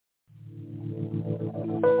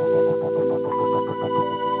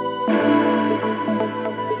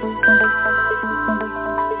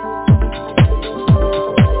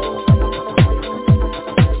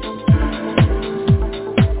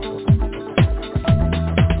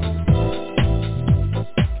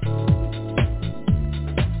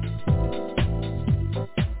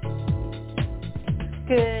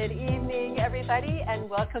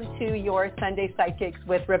welcome to your Sunday Psychics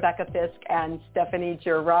with Rebecca Fisk and Stephanie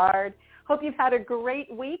Gerard. Hope you've had a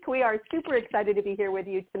great week. We are super excited to be here with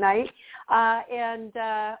you tonight. And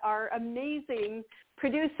our amazing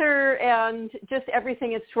producer and just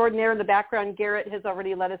everything extraordinary in the background, Garrett, has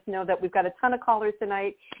already let us know that we've got a ton of callers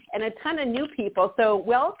tonight and a ton of new people. So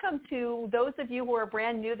welcome to those of you who are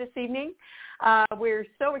brand new this evening. We're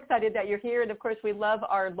so excited that you're here. And, of course, we love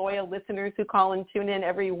our loyal listeners who call and tune in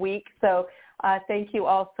every week. So thank you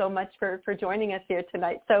all so much for joining us here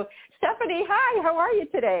tonight. So, Stephanie, hi. How are you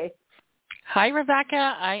today? Hi,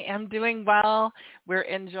 Rebecca. I am doing well. We're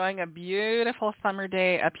enjoying a beautiful summer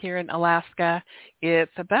day up here in Alaska.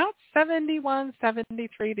 It's about 71,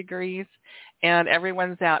 73 degrees, and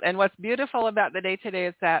everyone's out. And what's beautiful about the day today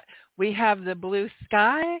is that we have the blue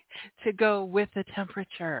sky to go with the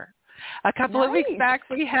temperature. A couple of weeks back,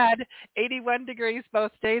 we had 81 degrees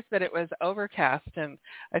both days, but it was overcast, and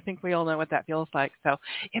I think we all know what that feels like. So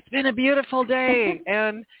it's been a beautiful day,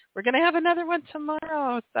 and we're going to have another one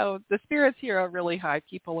tomorrow. So the spirits here are really high.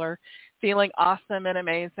 People are feeling awesome and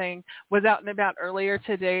amazing. Was out and about earlier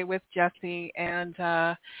today with Jesse, and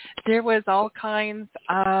there was all kinds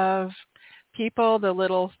of people. The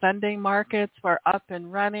little Sunday markets were up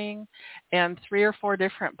and running, and 3 or 4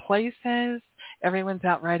 different places. Everyone's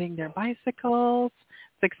out riding their bicycles.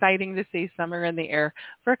 It's exciting to see summer in the air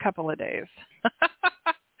for a couple of days.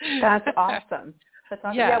 That's awesome. That's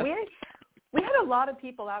awesome. Yes. Yeah, we had a lot of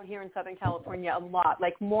people out here in Southern California, a lot,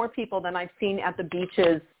 like more people than I've seen at the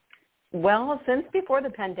beaches, well, since before the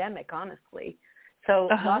pandemic, honestly. So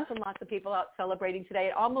lots and lots of people out celebrating today.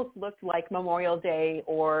 It almost looked like Memorial Day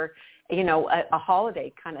or, you know, a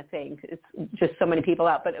holiday kind of thing. It's just so many people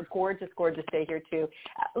out, but a gorgeous, gorgeous day here too.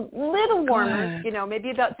 A little warmer, you know,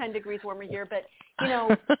 maybe about 10 degrees warmer here. But, you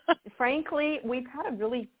know, frankly, we've had a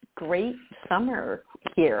really great summer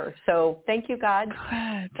here. So thank you, God,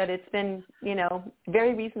 that it's been, you know,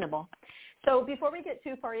 very reasonable. So before we get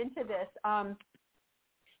too far into this,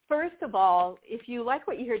 first of all, if you like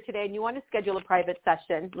what you hear today and you want to schedule a private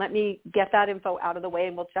session, let me get that info out of the way,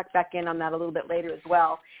 and we'll check back in on that a little bit later as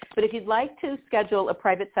well. But if you'd like to schedule a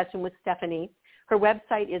private session with Stephanie, her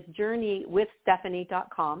website is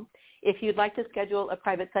journeywithstephanie.com. If you'd like to schedule a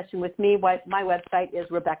private session with me, my website is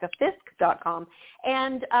rebeccafisk.com.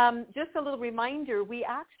 And just a little reminder, we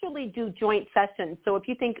actually do joint sessions. So if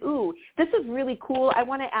you think, ooh, this is really cool, I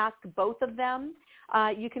want to ask both of them,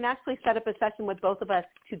 you can actually set up a session with both of us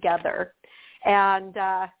together, and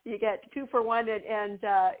you get 2 for 1 and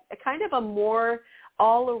a kind of a more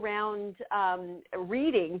all-around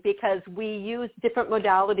reading, because we use different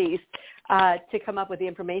modalities to come up with the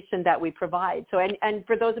information that we provide. So, and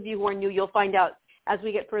for those of you who are new, you'll find out as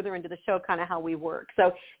we get further into the show kind of how we work.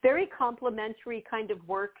 So very complementary kind of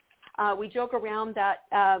work. We joke around that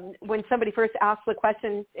when somebody first asks the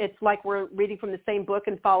question, it's like we're reading from the same book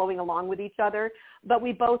and following along with each other, but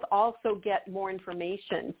we both also get more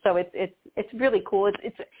information. So it's really cool.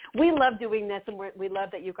 We love doing this, and we love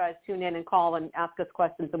that you guys tune in and call and ask us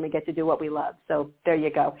questions, and we get to do what we love. So there you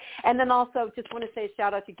go. And then also just want to say a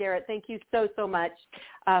shout out to Garrett. Thank you so much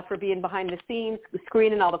for being behind the scenes,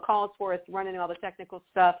 screening all the calls for us, running all the technical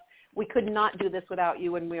stuff. We could not do this without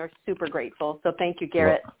you, and we are super grateful. So thank you,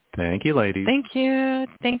 Garrett. Well, thank you, ladies. Thank you.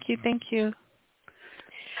 Thank you. Thank you.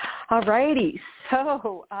 All righty.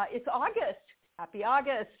 So it's August. Happy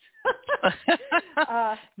August.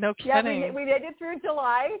 No kidding. Yeah, we made it through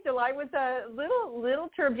July. July was a little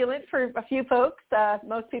turbulent for a few folks.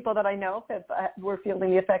 Most people that I know were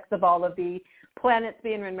feeling the effects of all of the planets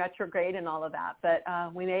being in retrograde and all of that. But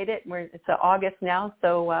we made it. It's August now,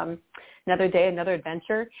 so another day, another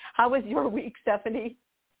adventure. How was your week, Stephanie?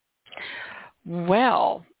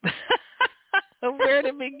 Well, where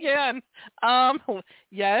to begin?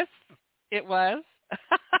 Yes, it was.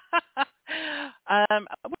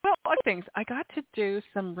 Well, things. I got to do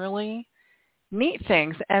some really neat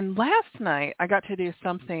things. And last night I got to do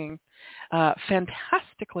something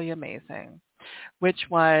fantastically amazing, which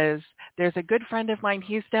was, there's a good friend of mine.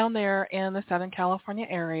 He's down there in the Southern California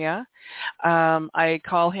area. I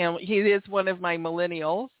call him, he is one of my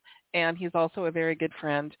millennials, and he's also a very good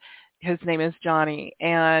friend. His name is Johnny,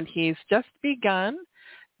 and he's just begun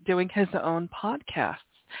doing his own podcast.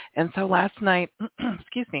 And so last night,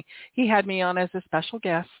 excuse me, he had me on as a special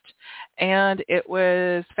guest, and it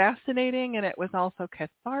was fascinating, and it was also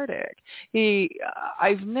cathartic.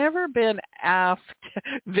 I've never been asked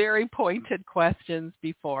very pointed questions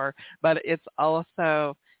before, but it's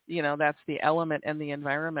also, you know, that's the element and the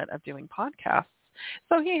environment of doing podcasts.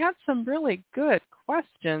 So he had some really good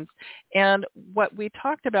questions, and what we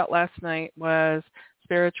talked about last night was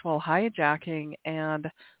spiritual hijacking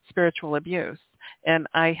and spiritual abuse. and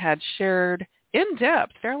I had shared in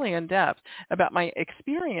depth, fairly in depth, about my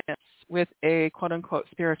experience with a quote-unquote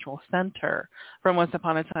spiritual center from Once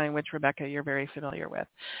Upon a Time, which, Rebecca, you're very familiar with.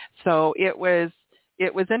 So it was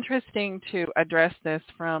interesting to address this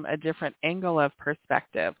from a different angle of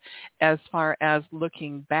perspective as far as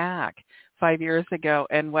looking back 5 years ago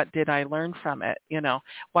and what did I learn from it.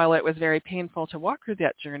 While it was very painful to walk through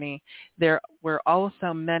that journey, there were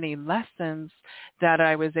also many lessons that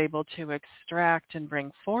I was able to extract and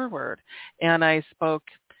bring forward. And I spoke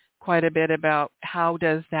quite a bit about how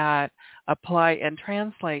does that apply and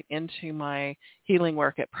translate into my healing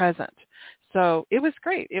work at present. So it was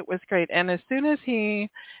great. It was great. And as soon as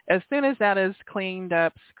that is cleaned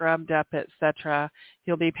up, scrubbed up, etc.,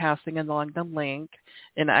 he'll be passing along the link,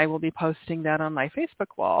 and I will be posting that on my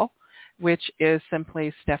Facebook wall, which is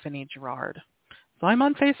simply Stephanie Gerard. So I'm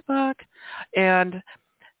on Facebook, and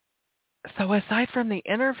so aside from the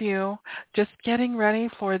interview, just getting ready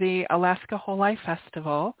for the Alaska Whole Life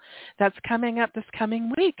Festival that's coming up this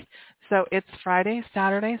coming week. So it's Friday,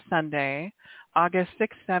 Saturday, Sunday, August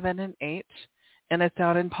 6th, 7th, and 8th, and it's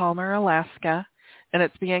out in Palmer, Alaska, and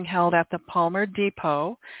it's being held at the Palmer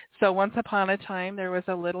Depot. So once upon a time, there was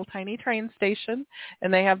a little tiny train station,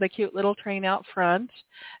 and they have the cute little train out front,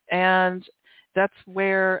 and that's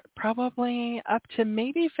where probably up to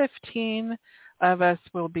maybe 15 of us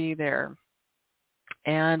will be there,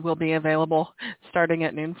 and will be available starting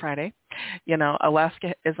at noon Friday.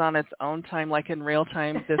 Alaska is on its own time, like in real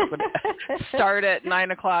time. This would start at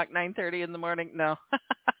 9 o'clock, 9:30 in the morning. No,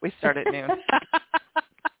 we start at noon.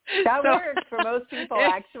 That works for most people,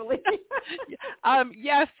 actually.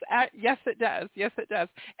 Yes, it does. Yes, it does.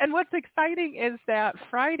 And what's exciting is that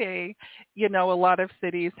Friday, a lot of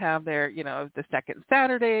cities have their, the second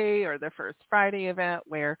Saturday or the first Friday event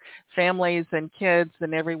where families and kids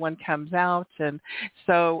and everyone comes out. And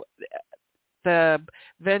so the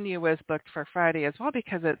venue was booked for Friday as well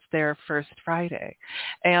because it's their first Friday.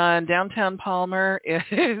 And downtown Palmer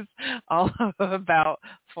is all of about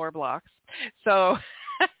 4 blocks. So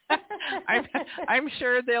I'm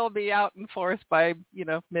sure they'll be out in force by,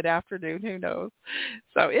 mid-afternoon. Who knows?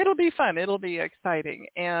 So it'll be fun. It'll be exciting.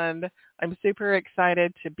 And I'm super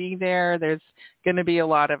excited to be there. There's going to be a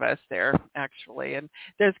lot of us there, actually. And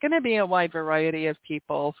there's going to be a wide variety of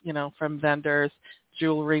people, from vendors,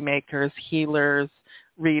 jewelry makers, healers,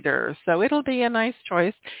 readers. So it'll be a nice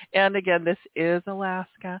choice. And again, this is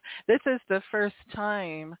Alaska. This is the first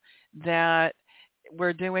time that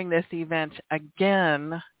we're doing this event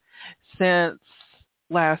again since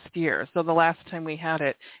last year. So the last time we had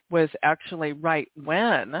it was actually right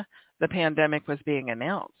when the pandemic was being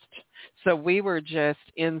announced. So we were just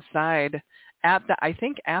inside at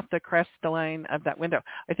the crest line of that window.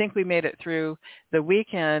 I think we made it through the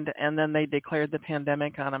weekend, and then they declared the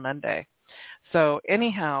pandemic on a Monday. So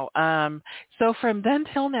anyhow, so from then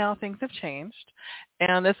till now, things have changed,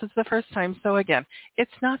 and this is the first time. So again,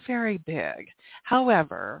 it's not very big.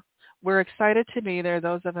 However, we're excited to be there,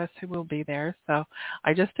 those of us who will be there. So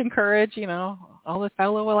I just encourage, all the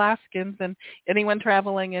fellow Alaskans and anyone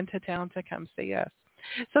traveling into town to come see us.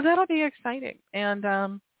 So that'll be exciting. And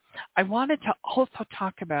I wanted to also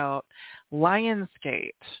talk about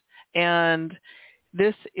Lionsgate. And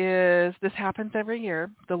this happens every year,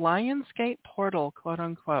 the Lionsgate portal, quote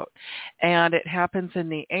unquote. And it happens in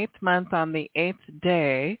the 8th month on the 8th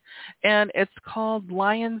day. And it's called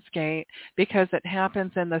Lionsgate because it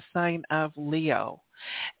happens in the sign of Leo.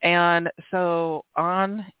 And so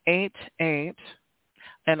on 8/8,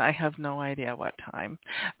 and I have no idea what time,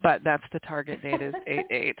 but that's the target date is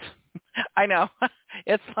 8/8. I know.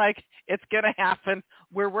 It's like it's going to happen.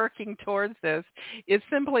 We're working towards this. It's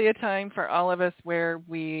simply a time for all of us where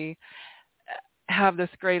we have this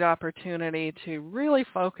great opportunity to really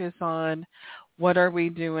focus on what are we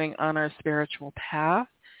doing on our spiritual path?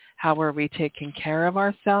 How are we taking care of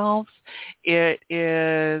ourselves? It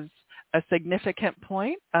is a significant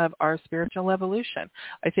point of our spiritual evolution.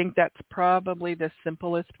 I think that's probably the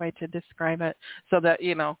simplest way to describe it, so that,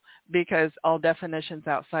 because all definitions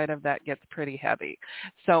outside of that gets pretty heavy.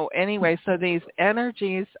 So anyway, so these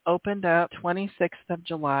energies opened up 26th of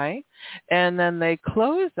July, and then they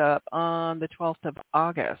close up on the 12th of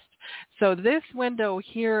August. So this window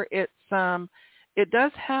here, it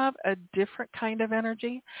does have a different kind of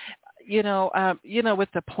energy.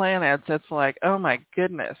 With the planets, it's like, oh my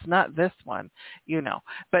goodness, not this one,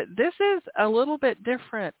 But this is a little bit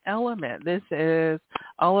different element. This is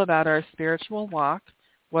all about our spiritual walk.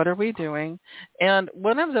 What are we doing? And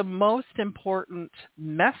one of the most important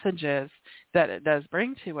messages that it does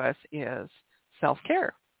bring to us is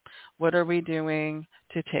self-care. What are we doing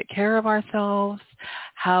to take care of ourselves?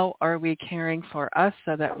 How are we caring for us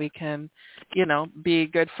so that we can, be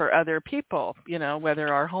good for other people,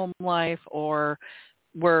 whether our home life or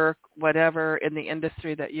work, whatever, in the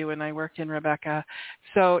industry that you and I work in, Rebecca.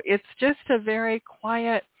 So it's just a very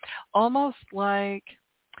quiet, almost like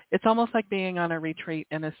being on a retreat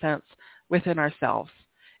in a sense within ourselves.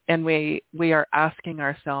 And we are asking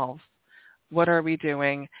ourselves, what are we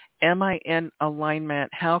doing? Am I in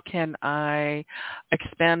alignment? How can I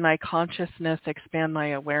expand my consciousness, expand my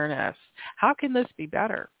awareness? How can this be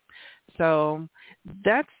better? So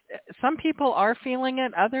some people are feeling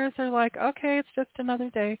it. Others are like, okay, it's just another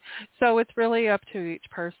day. So it's really up to each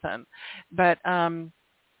person. But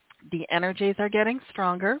the energies are getting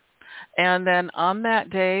stronger. And then on that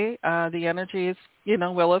day, the energies,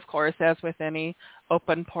 will, of course, as with any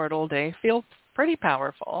open portal day, feel pretty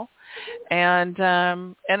powerful. And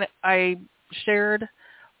I shared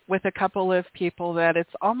with a couple of people that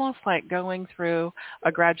it's almost like going through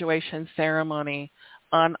a graduation ceremony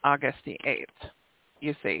on August the 8th,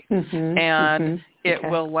 you see. And it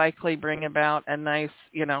will likely bring about a nice,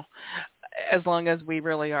 as long as we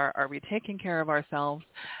really are we taking care of ourselves?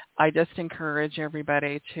 I just encourage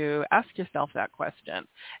everybody to ask yourself that question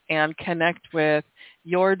and connect with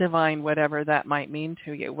your divine, whatever that might mean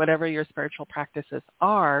to you, whatever your spiritual practices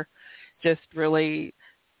are. Just really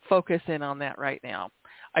focus in on that right now.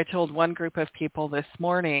 I told one group of people this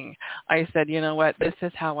morning, I said, you know what, this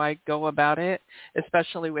is how I go about it,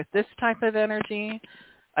 especially with this type of energy.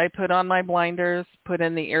 I put on my blinders, put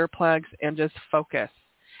in the earplugs, and just focus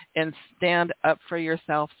and stand up for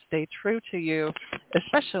yourself, stay true to you,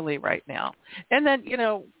 especially right now. And then,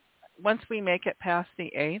 once we make it past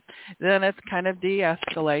the 8th, then it kind of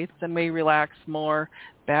de-escalates and we relax more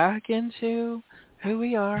back into who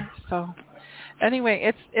we are. So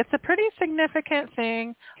anyway, it's a pretty significant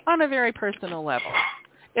thing on a very personal level.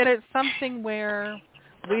 And it's something where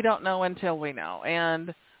we don't know until we know,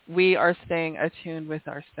 and we are staying attuned with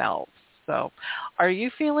ourselves. So are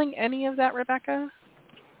you feeling any of that, Rebecca?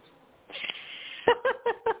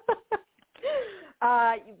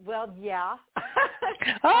 Well, yeah.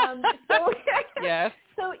 Yes.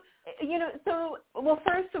 Well,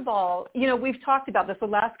 first of all, we've talked about this. The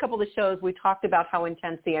last couple of shows, we talked about how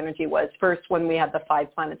intense the energy was. First, when we had the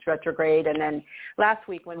 5 planets retrograde, and then last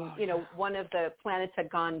week when, one of the planets had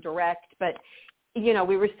gone direct, but,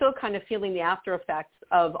 we were still kind of feeling the after effects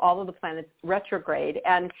of all of the planets retrograde.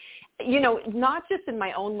 And, not just in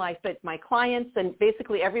my own life, but my clients and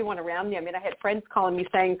basically everyone around me. I mean, I had friends calling me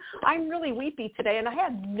saying, I'm really weepy today, and I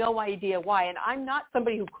had no idea why. And I'm not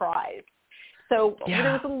somebody who cries. So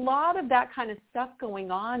there was a lot of that kind of stuff going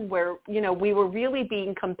on where, we were really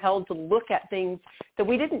being compelled to look at things that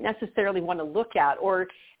we didn't necessarily want to look at, or,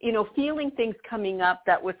 feeling things coming up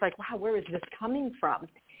that was like, wow, where is this coming from?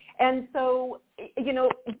 And so,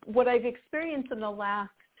 what I've experienced in the last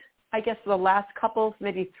couple,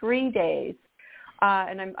 maybe 3 days,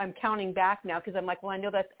 and I'm counting back now because I'm like, well, I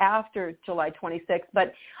know that's after July 26th,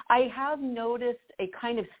 but I have noticed a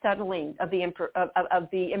kind of settling of the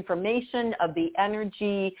information, of the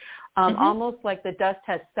energy, almost like the dust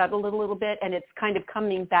has settled a little bit, and it's kind of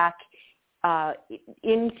coming back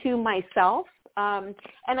into myself. And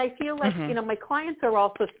I feel like, my clients are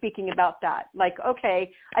also speaking about that. Like,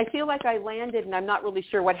 okay, I feel like I landed and I'm not really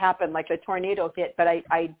sure what happened, like a tornado hit, but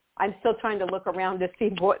I'm still trying to look around to see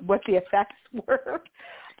what the effects were.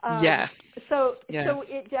 Yes. So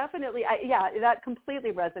it definitely, that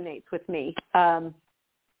completely resonates with me.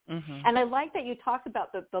 And I like that you talked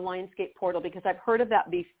about the Lionsgate portal, because I've heard of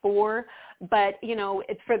that before, but,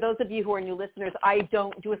 it's for those of you who are new listeners, I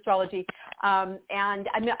don't do astrology, and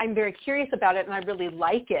I'm very curious about it, and I really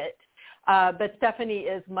like it. But Stephanie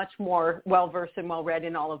is much more well-versed and well-read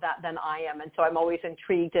in all of that than I am. And so I'm always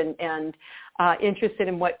intrigued and interested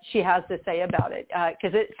in what she has to say about it.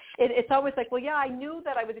 Because it's always like, well, yeah, I knew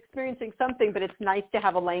that I was experiencing something, but it's nice to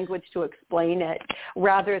have a language to explain it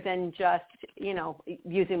rather than just,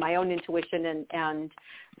 using my own intuition and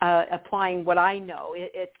applying what I know.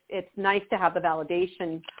 It's nice to have the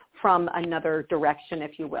validation from another direction,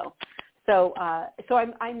 if you will. So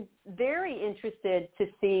I'm very interested to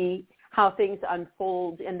see how things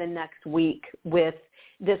unfold in the next week with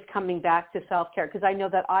this coming back to self-care, because I know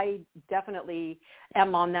that I definitely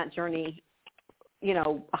am on that journey,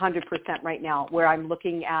 100% right now, where I'm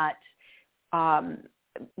looking at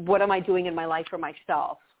what am I doing in my life for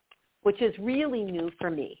myself, which is really new for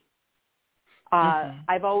me.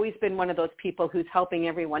 I've always been one of those people who's helping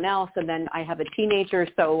everyone else, and then I have a teenager,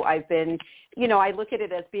 so I've been, I look at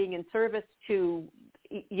it as being in service to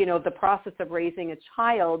the process of raising a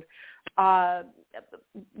child,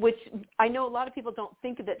 which I know a lot of people don't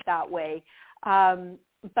think of it that way.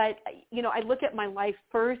 But, I look at my life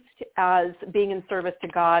first as being in service to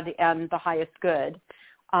God and the highest good,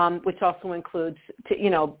 which also includes,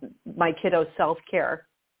 my kiddos' self-care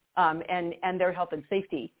and their health and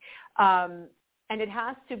safety. And it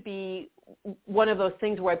has to be one of those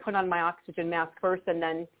things where I put on my oxygen mask first and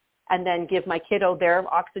then give my kiddo their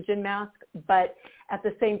oxygen mask. But at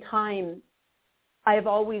the same time, I've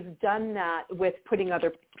always done that with putting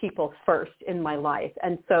other people first in my life.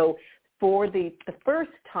 And so for the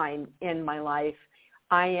first time in my life,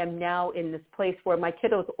 I am now in this place where my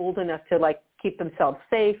kiddo's old enough to keep themselves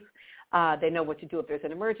safe. They know what to do if there's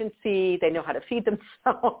an emergency. They know how to feed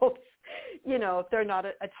themselves, if they're not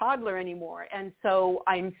a toddler anymore. And so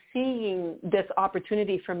I'm seeing this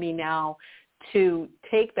opportunity for me now to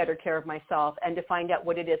take better care of myself and to find out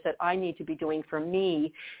what it is that I need to be doing for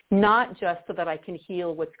me, not just so that I can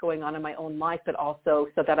heal what's going on in my own life, but also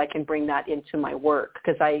so that I can bring that into my work.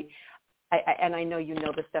 Because I know you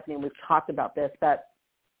know this, Stephanie, and we've talked about this, that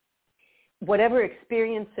whatever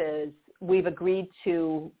experiences we've agreed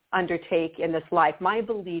to undertake in this life, my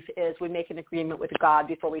belief is we make an agreement with God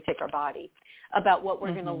before we take our body about what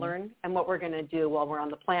we're going to learn and what we're going to do while we're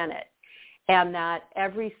on the planet. And that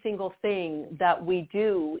every single thing that we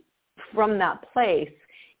do from that place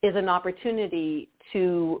is an opportunity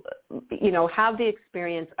to, have the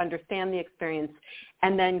experience, understand the experience,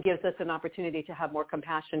 and then gives us an opportunity to have more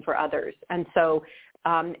compassion for others. And so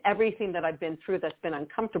everything that I've been through that's been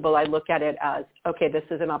uncomfortable, I look at it as, okay, this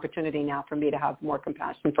is an opportunity now for me to have more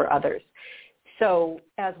compassion for others. So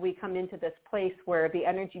as we come into this place where the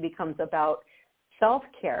energy becomes about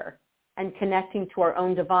self-care and connecting to our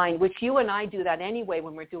own divine, which you and I do that anyway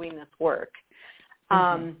when we're doing this work,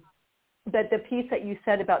 that the piece that you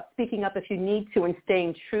said about speaking up if you need to and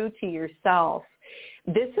staying true to yourself,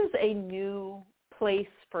 this is a new place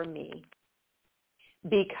for me,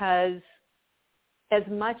 because as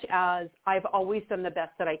much as I've always done the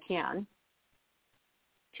best that I can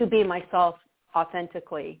to be myself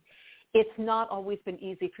authentically, it's not always been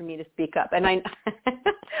easy for me to speak up. And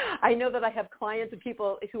I know that I have clients and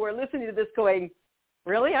people who are listening to this going,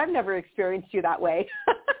 really? I've never experienced you that way.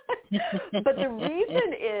 But the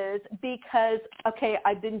reason is because, okay,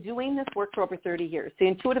 I've been doing this work for over 30 years. The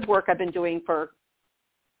intuitive work I've been doing for,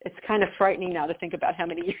 it's kind of frightening now to think about how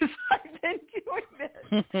many years I've been doing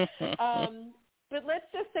this. But let's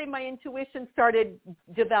just say my intuition started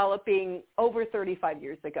developing over 35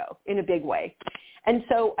 years ago in a big way. And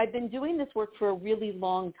so I've been doing this work for a really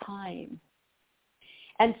long time.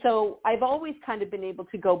 And so I've always kind of been able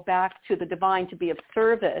to go back to the divine to be of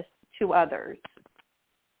service to others.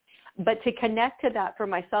 But to connect to that for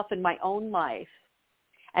myself in my own life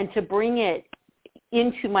and to bring it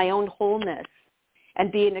into my own wholeness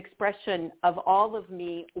and be an expression of all of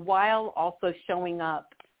me while also showing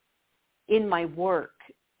up in my work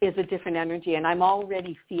is a different energy, and I'm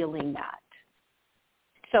already feeling that.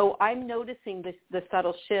 So I'm noticing the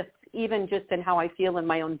subtle shifts, even just in how I feel in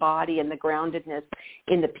my own body and the groundedness,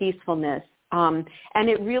 in the peacefulness. And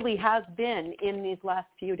it really has been in these last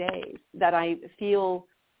few days that I feel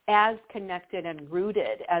as connected and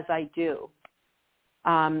rooted as I do.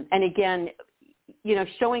 And again,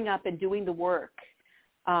 showing up and doing the work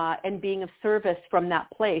and being of service from that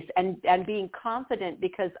place and being confident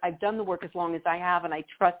because I've done the work as long as I have and I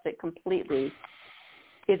trust it completely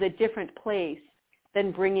is a different place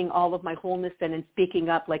than bringing all of my wholeness in and speaking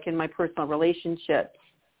up like in my personal relationships.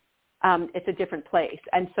 It's a different place.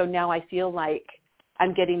 And so now I feel like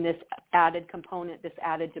I'm getting this added component, this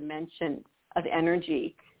added dimension of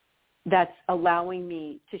energy that's allowing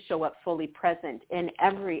me to show up fully present in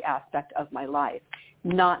every aspect of my life,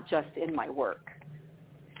 not just in my work.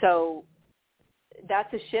 So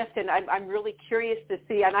that's a shift, and I'm really curious to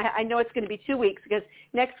see. And I know it's going to be 2 weeks because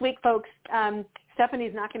next week, folks,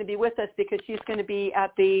 Stephanie's not going to be with us because she's going to be at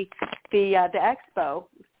the expo.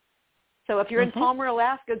 So if you're in Palmer,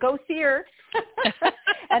 Alaska, go see her.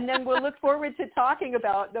 And then we'll look forward to talking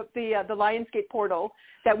about the Lionsgate portal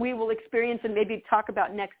that we will experience and maybe talk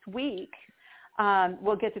about next week.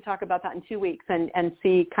 We'll get to talk about that in 2 weeks and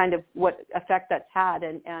see kind of what effect that's had.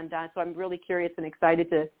 And so I'm really curious and excited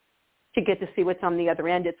to get to see what's on the other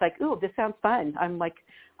end. It's like, ooh, this sounds fun.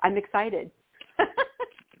 I'm excited.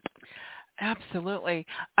 Absolutely.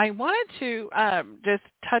 I wanted to just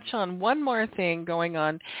touch on one more thing going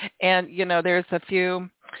on. And, there's a few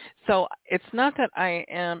So it's not that I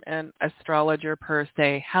am an astrologer per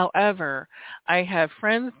se. However, I have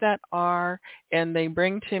friends that are, and they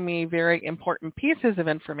bring to me very important pieces of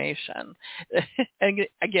information. And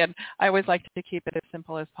again, I always like to keep it as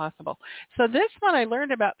simple as possible. So this one I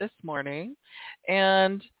learned about this morning,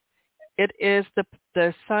 and it is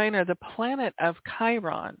the sign or the planet of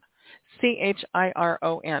Chiron.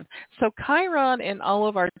 Chiron. So Chiron in all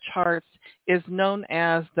of our charts is known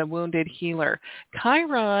as the wounded healer.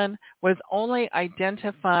 Chiron was only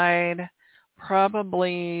identified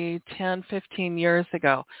probably 10, 15 years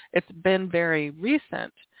ago. It's been very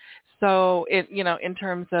recent. So in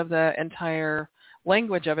terms of the entire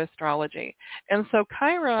language of astrology. And so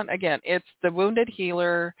Chiron, again, it's the wounded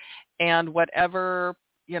healer, and whatever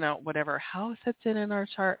house it's in our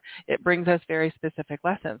chart, it brings us very specific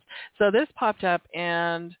lessons. So this popped up,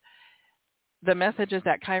 and the message is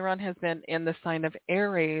that Chiron has been in the sign of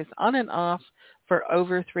Aries on and off for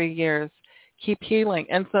over 3 years. Keep healing.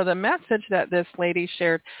 And so the message that this lady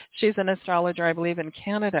shared, she's an astrologer, I believe, in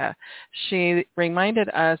Canada. She reminded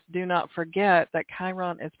us, do not forget that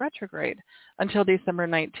Chiron is retrograde until December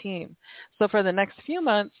 19. So for the next few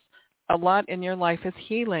months, a lot in your life is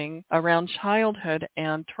healing around childhood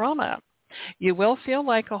and trauma. You will feel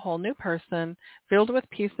like a whole new person, filled with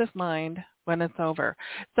peace of mind when it's over.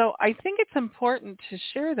 So I think it's important to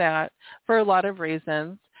share that for a lot of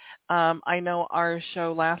reasons. I know our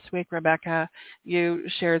show last week, Rebecca, you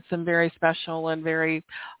shared some very special and very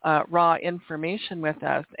raw information with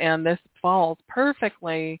us, and this falls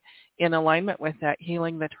perfectly in alignment with that,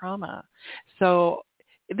 healing the trauma. So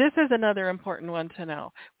this is another important one to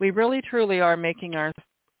know. We really, truly are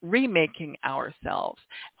remaking ourselves.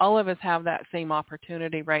 All of us have that same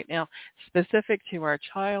opportunity right now, specific to our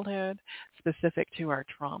childhood, specific to our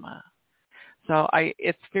trauma. So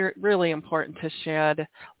it's really important to shed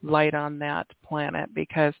light on that planet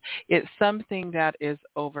because it's something that is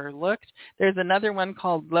overlooked. There's another one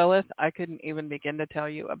called Lilith. I couldn't even begin to tell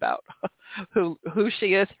you about who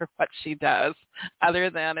she is or what she does,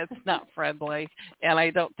 other than it's not friendly, and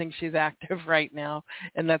I don't think she's active right now,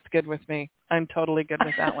 and that's good with me. I'm totally good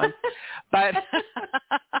with that one. But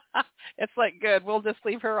it's like, good, we'll just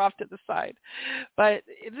leave her off to the side. But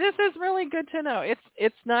this is really good to know.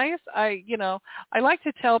 It's nice. I like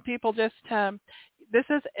to tell people just this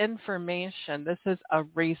is information. This is a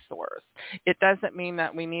resource. It doesn't mean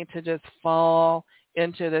that we need to just fall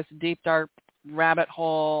into this deep, dark rabbit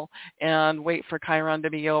hole and wait for Chiron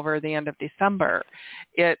to be over the end of December.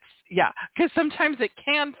 Because sometimes it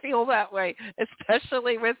can feel that way,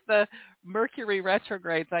 especially with the Mercury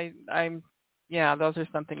retrogrades. Those are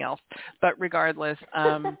something else. But regardless,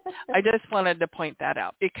 I just wanted to point that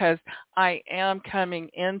out because I am coming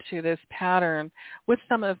into this pattern with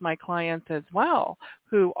some of my clients as well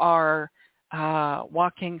who are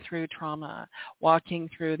walking through trauma, walking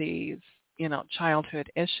through these, childhood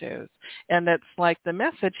issues. And it's like the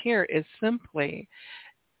message here is simply,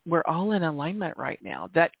 we're all in alignment right now.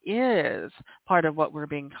 That is part of what we're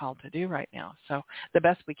being called to do right now. So the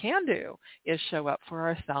best we can do is show up for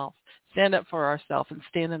ourselves, stand up for ourselves, and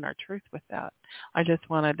stand in our truth with that. I just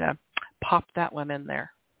wanted to pop that one in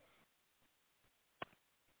there.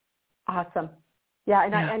 Awesome. Yeah,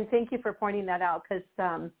 and thank you for pointing that out because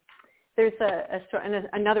there's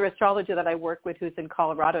another astrologer that I work with who's in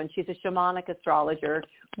Colorado, and she's a shamanic astrologer,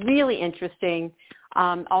 really interesting.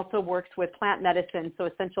 Also works with plant medicine, so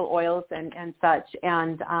essential oils and such.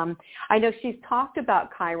 And I know she's talked about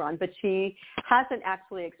Chiron, but she hasn't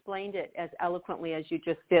actually explained it as eloquently as you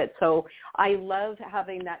just did. So I love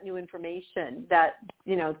having that new information that,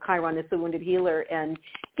 Chiron is the wounded healer and,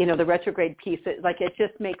 the retrograde piece. It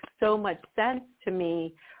just makes so much sense to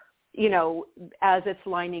me, as it's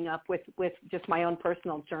lining up with just my own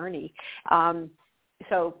personal journey.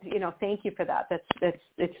 So, thank you for that.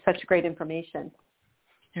 It's such great information.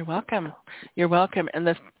 You're welcome. You're welcome. And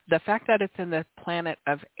the fact that it's in the planet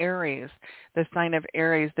of Aries, the sign of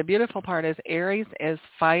Aries, the beautiful part is Aries is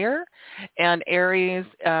fire, and Aries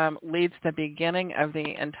leads the beginning of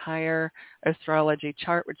the entire astrology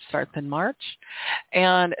chart, which starts in March.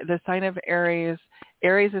 And the sign of Aries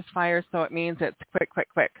is fire, so it means it's quick, quick,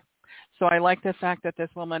 quick. So I like the fact that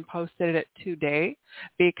this woman posted it today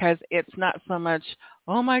because it's not so much,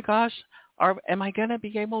 oh my gosh, am I going to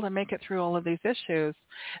be able to make it through all of these issues?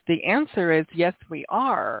 The answer is yes, we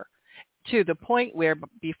are, to the point where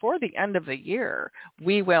before the end of the year,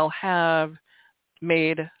 we will have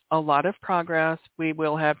made a lot of progress. We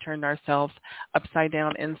will have turned ourselves upside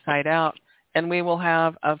down, inside out, and we will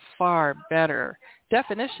have a far better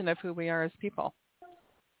definition of who we are as people.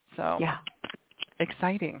 So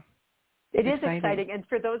exciting. It is exciting. And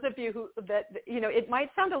for those of you it might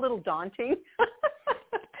sound a little daunting.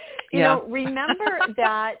 Remember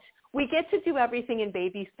that we get to do everything in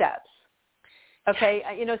baby steps. Okay.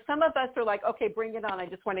 Some of us are like, okay, bring it on. I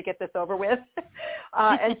just want to get this over with.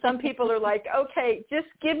 And some people are like, okay, just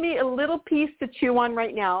give me a little piece to chew on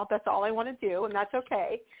right now. That's all I want to do. And that's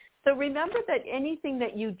okay. So remember that anything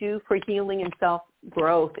that you do for healing and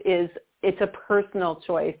self-growth it's a personal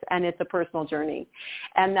choice and it's a personal journey.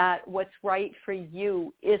 And that what's right for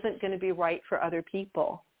you isn't going to be right for other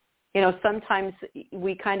people. Sometimes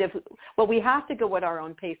we we have to go at our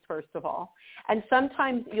own pace, first of all. And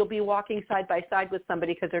sometimes you'll be walking side by side with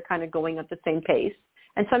somebody because they're kind of going at the same pace.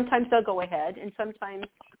 And sometimes they'll go ahead and sometimes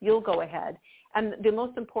you'll go ahead. And the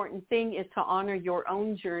most important thing is to honor your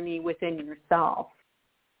own journey within yourself.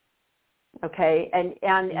 Okay. And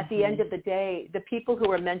at the end of the day, the people who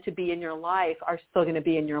are meant to be in your life are still going to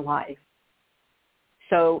be in your life.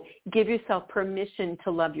 So give yourself permission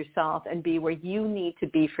to love yourself and be where you need to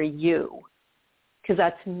be for you, because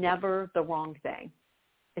that's never the wrong thing.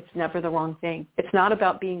 It's never the wrong thing. It's not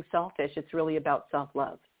about being selfish. It's really about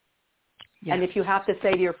self-love. Yes. And if you have to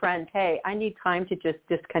say to your friends, hey, I need time to just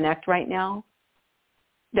disconnect right now,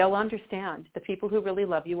 they'll understand. The people who really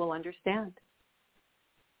love you will understand.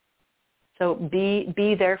 So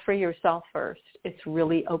be there for yourself first. It's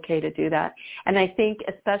really okay to do that. And I think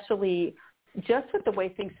especially just with the way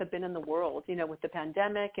things have been in the world, with the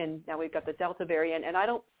pandemic, and now we've got the Delta variant, and I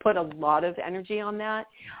don't put a lot of energy on that.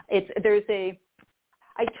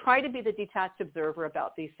 I try to be the detached observer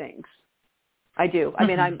about these things. I do. I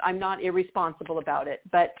mean, I'm not irresponsible about it,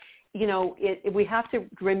 but we have to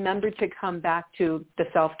remember to come back to the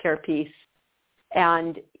self-care piece,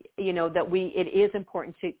 and that it is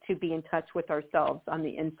important to be in touch with ourselves on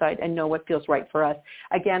the inside and know what feels right for us.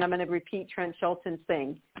 Again, I'm going to repeat Trent Shelton's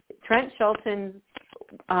thing. Trent Shelton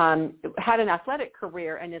had an athletic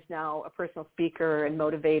career and is now a personal speaker and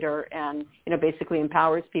motivator and, basically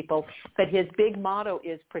empowers people. But his big motto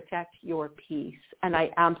is protect your peace. And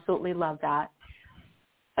I absolutely love that.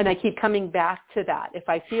 And I keep coming back to that. If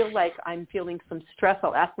I feel like I'm feeling some stress,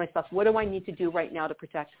 I'll ask myself, what do I need to do right now to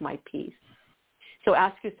protect my peace? So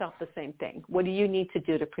ask yourself the same thing. What do you need to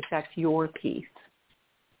do to protect your peace?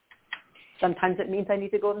 Sometimes it means I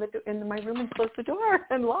need to go into my room and close the door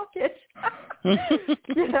and lock it. And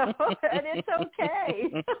it's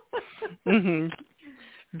okay.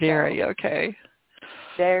 Very okay.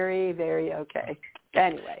 Very, very okay.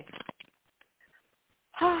 Anyway.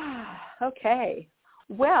 Okay.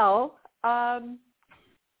 Well,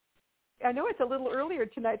 I know it's a little earlier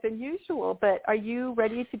tonight than usual, but are you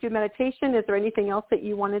ready to do meditation? Is there anything else that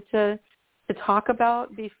you wanted to talk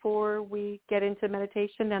about before we get into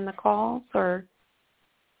meditation and the calls? Or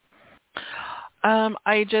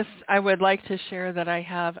I would like to share that I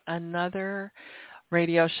have another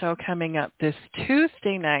radio show coming up this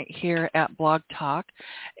Tuesday night here at Blog Talk,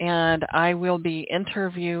 and I will be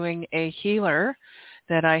interviewing a healer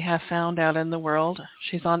that I have found out in the world.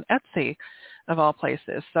 She's on Etsy, of all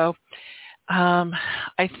places. So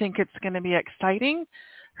I think it's going to be exciting.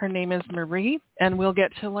 Her name is Marie, and we'll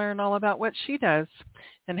get to learn all about what she does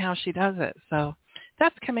and how she does it. So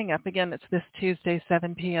that's coming up. Again, it's this Tuesday,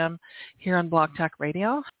 7 p.m. here on Blog Talk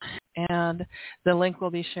Radio. And the link will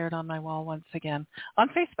be shared on my wall once again on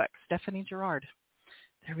Facebook, Stephanie Gerard.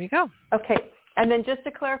 There we go. Okay. And then just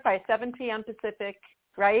to clarify, 7 p.m. Pacific,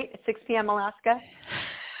 right? 6 p.m. Alaska?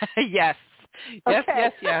 Yes. Yes, okay.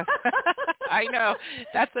 yes. I know.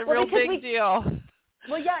 That's a real big deal.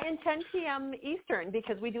 Well, yeah, and 10 p.m. Eastern,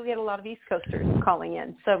 because we do get a lot of East Coasters calling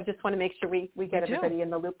in. So just want to make sure we get everybody in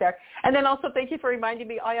the loop there. And then also thank you for reminding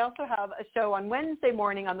me, I also have a show on Wednesday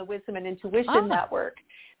morning on the Wisdom and Intuition Network.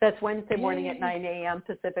 That's Wednesday morning at 9 a.m.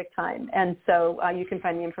 Pacific time. And so you can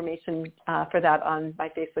find the information for that on my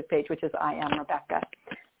Facebook page, which is I Am Rebecca.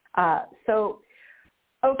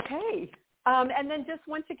 Okay. And then just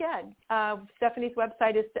once again, Stephanie's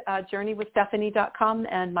website is journeywithstephanie.com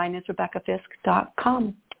and mine is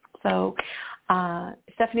RebeccaFisk.com. So,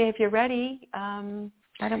 Stephanie, if you're ready,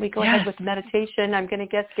 why don't we go ahead with meditation? I'm going to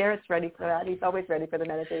guess Garrett's ready for that. He's always ready for the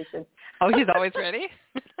meditation. Oh, he's always ready?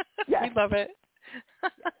 Yes. We love it.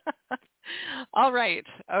 All right.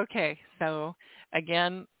 Okay. So,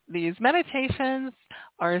 again, these meditations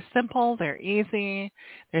are simple. They're easy.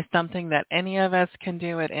 They're something that any of us can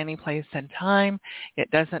do at any place and time.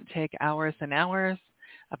 It doesn't take hours and hours.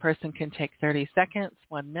 A person can take 30 seconds,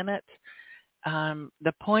 1 minute.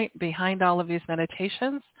 The point behind all of these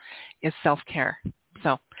meditations is self-care.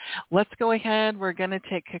 So let's go ahead. We're going to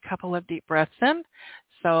take a couple of deep breaths in.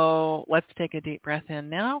 So let's take a deep breath in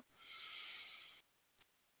now.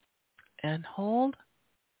 And hold.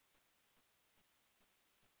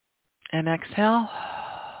 And exhale.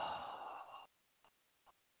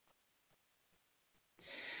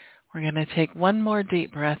 We're going to take one more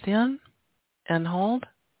deep breath in and hold.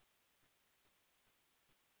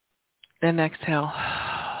 Then exhale.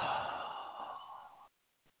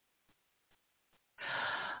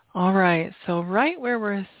 All right, so right where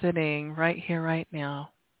we're sitting, right here, right now,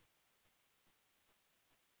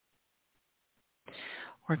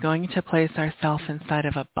 we're going to place ourselves inside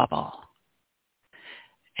of a bubble.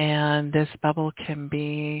 And this bubble can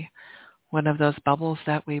be one of those bubbles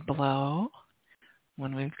that we blow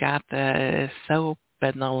when we've got the soap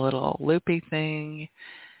and the little loopy thing.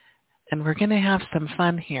 And we're going to have some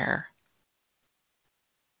fun here.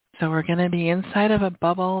 So we're going to be inside of a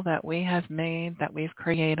bubble that we have made, that we've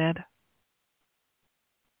created.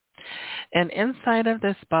 And inside of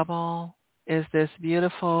this bubble is this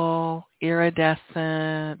beautiful,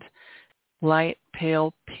 iridescent, light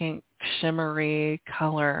pale pink, shimmery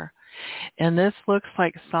color. And this looks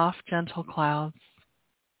like soft, gentle clouds.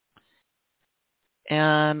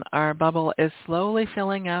 And our bubble is slowly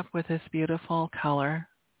filling up with this beautiful color.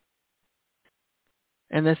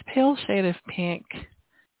 And this pale shade of pink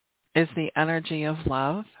is the energy of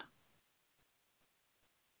love.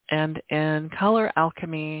 And in color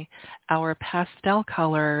alchemy, our pastel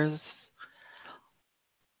colors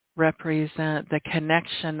represent the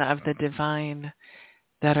connection of the divine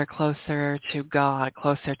that are closer to God,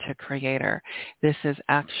 closer to Creator. This is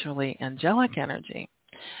actually angelic energy.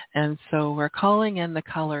 And so we're calling in the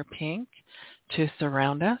color pink to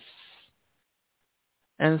surround us.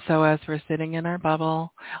 And so as we're sitting in our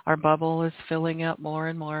bubble is filling up more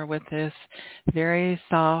and more with this very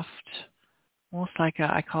soft, almost like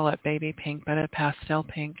I call it baby pink, but a pastel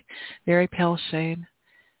pink, very pale shade.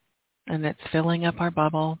 And it's filling up our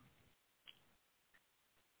bubble.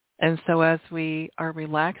 And so as we are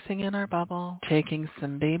relaxing in our bubble, taking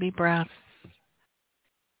some baby breaths,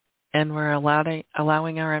 and we're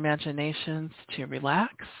allowing our imaginations to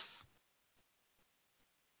relax.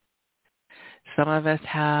 Some of us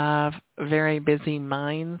have very busy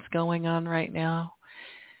minds going on right now.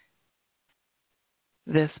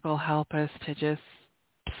 This will help us to just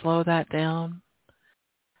slow that down.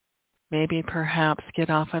 Maybe perhaps get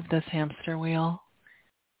off of this hamster wheel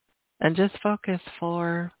and just focus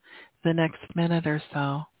for the next minute or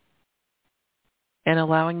so. And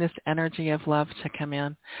allowing this energy of love to come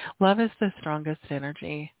in. Love is the strongest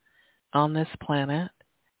energy on this planet.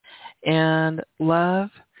 And love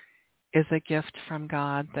is a gift from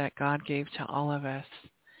God that God gave to all of us.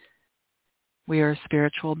 We are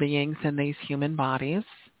spiritual beings in these human bodies.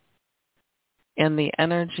 And the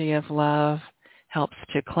energy of love helps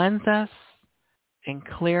to cleanse us and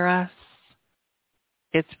clear us.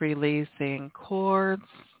 It's releasing cords,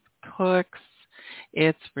 hooks.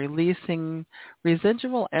 It's releasing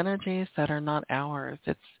residual energies that are not ours.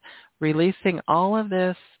 It's releasing all of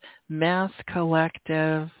this mass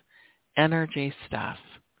collective energy stuff.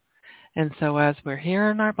 And so as we're here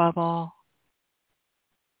in our bubble,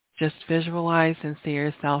 just visualize and see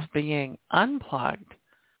yourself being unplugged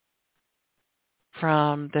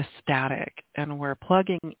from the static. And we're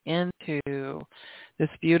plugging into this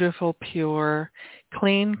beautiful, pure,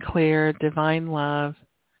 clean, clear, divine love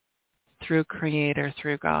through Creator,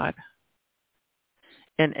 through God.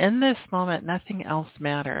 And in this moment, nothing else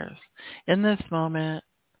matters. In this moment,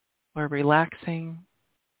 we're relaxing.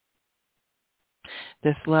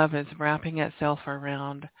 This love is wrapping itself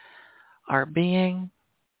around our being,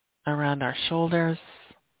 around our shoulders.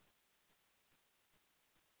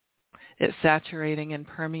 It's saturating and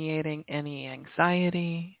permeating any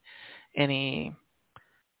anxiety, any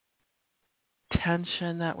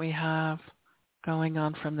tension that we have going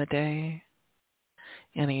on from the day,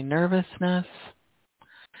 any nervousness.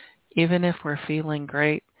 Even if we're feeling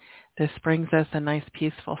great, this brings us a nice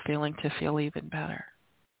peaceful feeling to feel even better.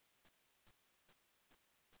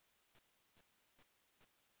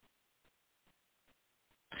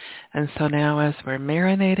 And so now as we're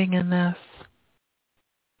marinating in this,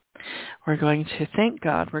 we're going to thank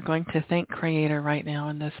God. We're going to thank Creator right now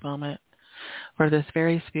in this moment for this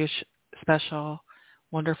very special,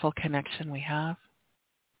 wonderful connection we have.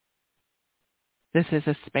 This is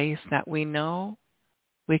a space that we know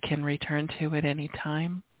we can return to at any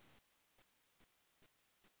time.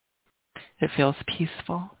 It feels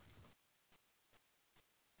peaceful.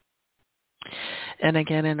 And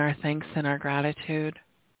again, in our thanks and our gratitude,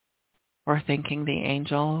 we're thanking the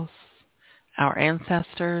angels, our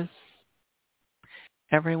ancestors,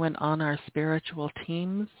 everyone on our spiritual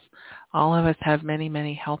teams. All of us have many,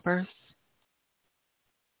 many helpers.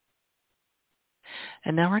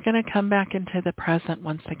 And now we're going to come back into the present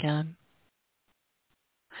once again.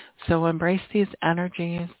 So embrace these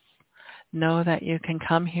energies. Know that you can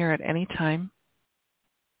come here at any time.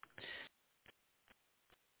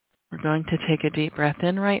 We're going to take a deep breath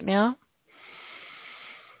in right now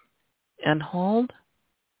and hold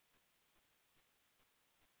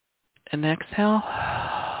and exhale.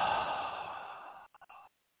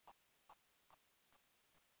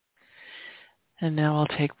 And now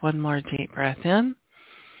I'll take one more deep breath in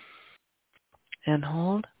and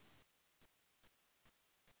hold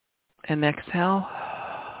and exhale.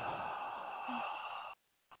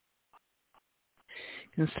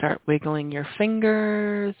 You can start wiggling your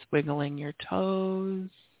fingers, wiggling your toes.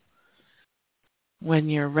 When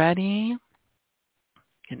you're ready, you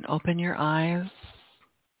can open your eyes.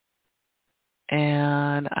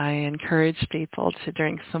 And I encourage people to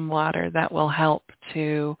drink some water. That will help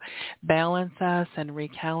to balance us and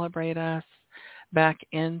recalibrate us back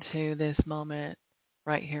into this moment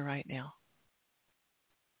right here, right now.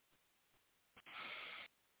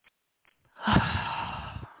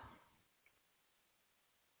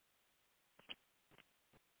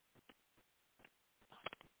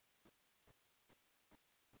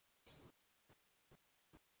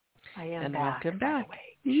 I am and back. Welcome back.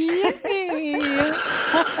 Yay!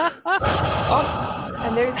 Oh,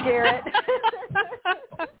 and there's Garrett.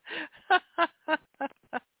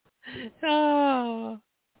 Oh.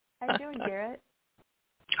 How you doing, Garrett?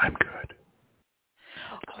 I'm good.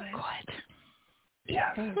 Oh, good.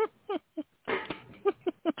 Yes.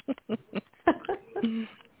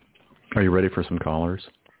 Are you ready for some callers?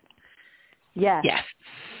 Yes. Yes.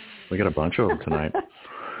 We got a bunch of them tonight.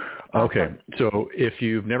 Okay, so if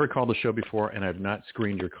you've never called the show before and I've not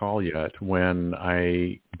screened your call yet, when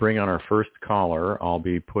I bring on our first caller, I'll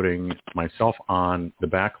be putting myself on the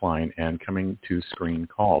back line and coming to screen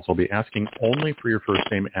calls. I'll be asking only for your first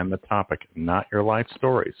name and the topic, not your life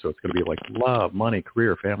story. So it's going to be like love, money,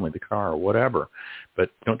 career, family, the car, whatever.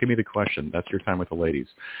 But don't give me the question. That's your time with the ladies.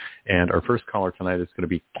 And our first caller tonight is going to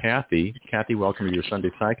be Kathy. Kathy, welcome to your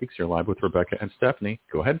Sunday Psychics. You're live with Rebecca and Stephanie.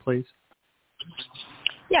 Go ahead, please.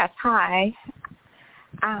 Yes, hi.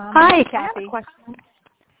 Hi, Kathy. I have a question.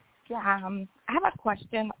 I have a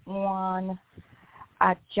question on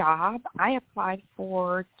a job. I applied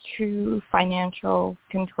for 2 financial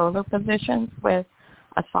controller positions with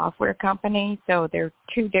a software company. So they're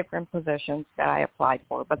 2 different positions that I applied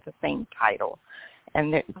for, but the same title.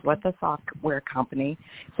 And it's with a software company.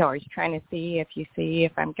 So I was trying to see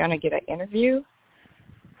if I'm going to get an interview.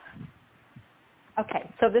 Okay,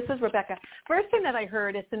 so this is Rebecca. First thing that I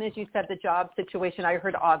heard as soon as you said the job situation, I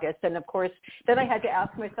heard August. And, of course, then I had to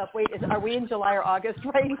ask myself, wait, are we in July or August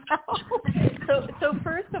right now? So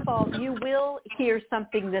first of all, you will hear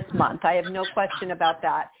something this month. I have no question about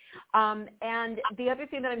that. And the other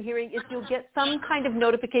thing that I'm hearing is you'll get some kind of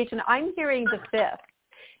notification. I'm hearing the 5th.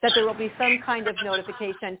 That there will be some kind of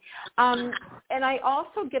notification. And I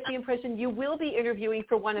also get the impression you will be interviewing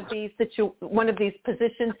for one of these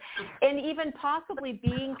positions and even possibly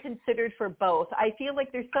being considered for both. I feel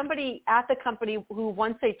like there's somebody at the company who,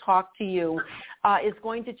 once they talk to you, is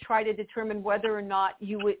going to try to determine whether or not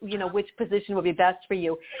which position will be best for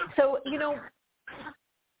you. So,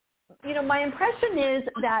 my impression is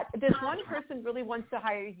that this one person really wants to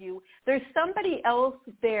hire you. There's somebody else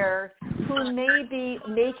there who may be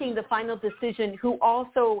making the final decision who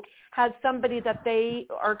also has somebody that they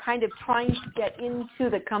are kind of trying to get into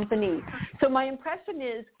the company. So my impression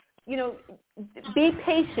is, be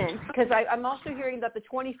patient, because I'm also hearing that the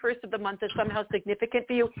 21st of the month is somehow significant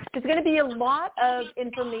for you. There's going to be a lot of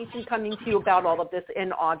information coming to you about all of this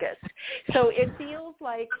in August. So it feels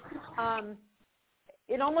like...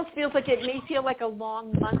 it almost feels like it may feel like a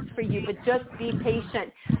long month for you, but just be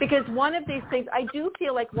patient, because one of these things, I do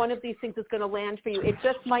feel like one of these things is going to land for you. It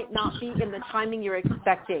just might not be in the timing you're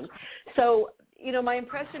expecting. So, my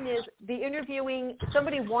impression is the interviewing,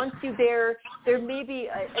 somebody wants you there. There may be,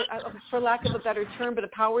 for lack of a better term, but a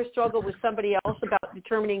power struggle with somebody else about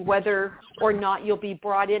determining whether or not you'll be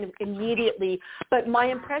brought in immediately. But my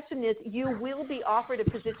impression is you will be offered a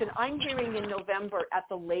position, I'm hearing, in November at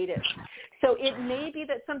the latest. So it may be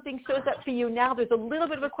that something shows up for you now. There's a little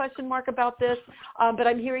bit of a question mark about this, but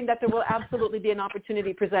I'm hearing that there will absolutely be an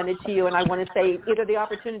opportunity presented to you. And I want to say either the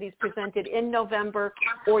opportunity is presented in November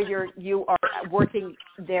or you are working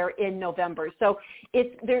there in November. So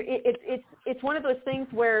it's one of those things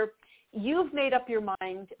where you've made up your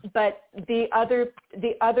mind, but the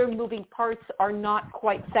other moving parts are not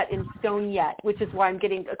quite set in stone yet, which is why I'm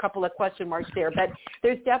getting a couple of question marks there. But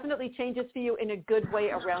there's definitely changes for you in a good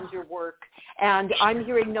way around your work. And I'm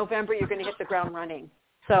hearing November you're going to hit the ground running.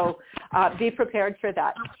 So be prepared for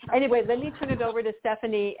that. Anyway, let me turn it over to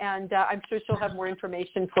Stephanie, and I'm sure she'll have more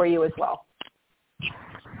information for you as well.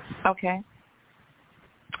 Okay.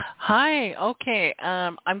 Hi. Okay.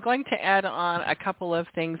 I'm going to add on a couple of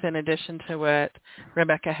things in addition to what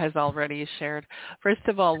Rebecca has already shared. First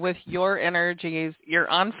of all, with your energies, you're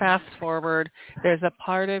on fast forward. There's a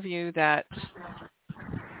part of you that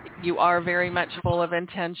you are very much full of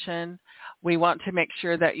intention. We want to make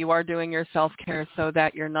sure that you are doing your self-care so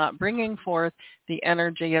that you're not bringing forth the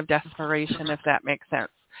energy of desperation, if that makes sense.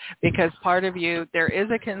 Because part of you, there is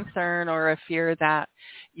a concern or a fear that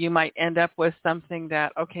you might end up with something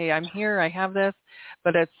that, okay, I'm here, I have this,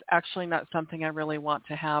 but it's actually not something I really want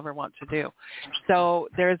to have or want to do. So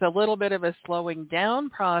there's a little bit of a slowing down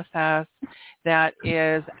process that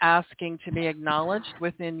is asking to be acknowledged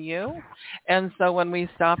within you. And so when we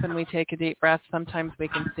stop and we take a deep breath, sometimes we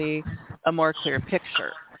can see a more clear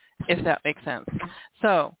picture, if that makes sense.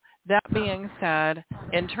 So that being said,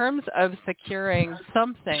 in terms of securing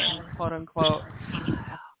something, quote unquote,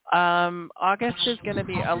 August is going to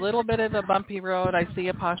be a little bit of a bumpy road. I see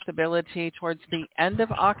a possibility towards the end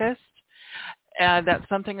of August. That's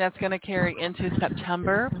something that's going to carry into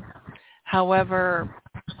September. However,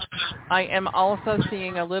 I am also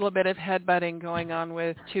seeing a little bit of headbutting going on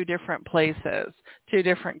with two different places, two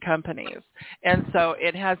different companies. And so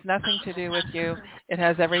it has nothing to do with you. It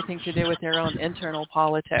has everything to do with their own internal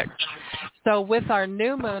politics. So with our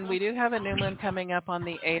new moon, we do have a new moon coming up on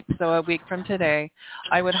the 8th, so a week from today.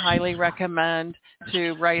 I would highly recommend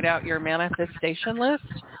to write out your manifestation list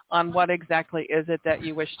on what exactly is it that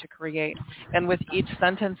you wish to create. And with each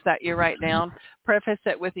sentence that you write down, preface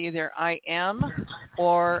it with either I am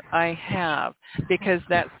or I have, because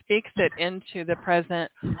that speaks it into the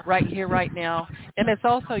present right here, right now. And it's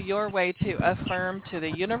also your way to affirm to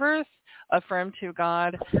the universe, affirm to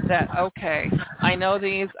God that, okay, I know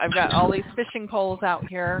these, I've got all these fishing poles out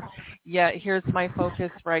here, yet here's my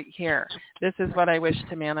focus right here. This is what I wish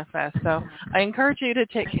to manifest. So I encourage you to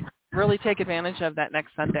really take advantage of that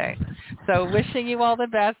next Sunday. So wishing you all the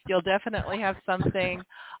best. You'll definitely have something,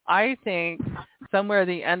 I think, somewhere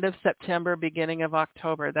the end of September, beginning of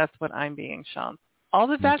October. That's what I'm being shown. All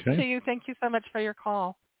the best to you. Thank you so much for your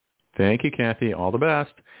call. Thank you, Kathy. All the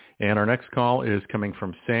best. And our next call is coming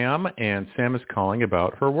from Sam, and Sam is calling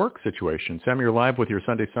about her work situation. Sam, you're live with your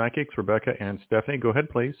Sunday Psychics, Rebecca and Stephanie. Go ahead,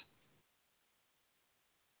 please.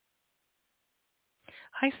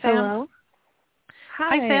 Hi, Sam. Hello.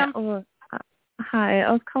 Hi, Sam. Hi.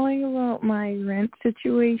 I was calling about my rent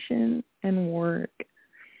situation and work.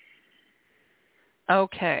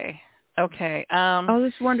 Okay. I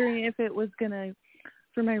was just wondering if it was going to,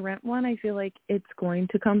 for my rent one, I feel like it's going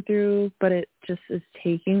to come through, but it just is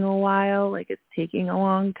taking a while. Like it's taking a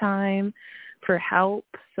long time for help.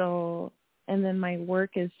 So, and then my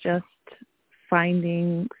work is just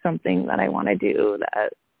finding something that I want to do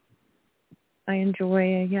that I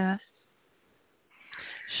enjoy, I guess.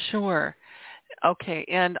 Sure. Okay.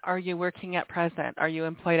 And are you working at present? Are you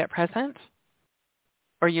employed at present?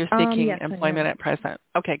 Or you're seeking employment at present?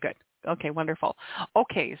 Okay, good. Okay, wonderful.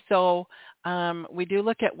 Okay, so we do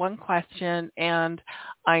look at one question, and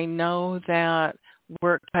I know that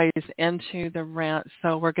work ties into the rent,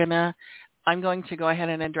 so I'm going to go ahead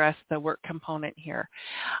and address the work component here.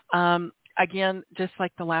 Again, just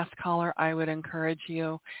like the last caller, I would encourage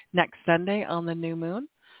you next Sunday on the new moon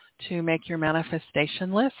to make your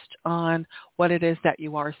manifestation list on what it is that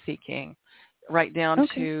you are seeking. Right down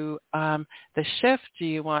to the shift. Do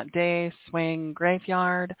you want day, swing,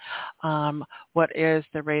 graveyard? What is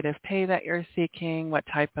the rate of pay that you're seeking? What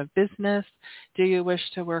type of business do you wish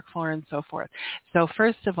to work for, and so forth? So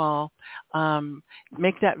first of all,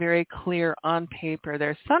 make that very clear on paper.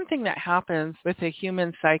 There's something that happens with the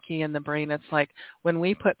human psyche and the brain. It's like when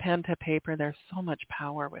we put pen to paper, there's so much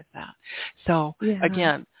power with that. So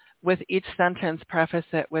again, with each sentence, preface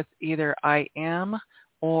it with either I am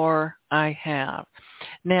or I have.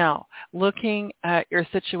 Now, looking at your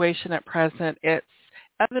situation at present, it's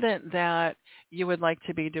evident that you would like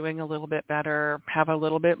to be doing a little bit better, have a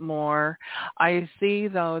little bit more. I see,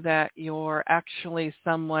 though, that you're actually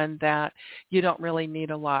someone that you don't really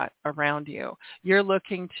need a lot around you. You're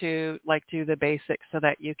looking to, do the basics so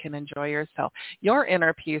that you can enjoy yourself. Your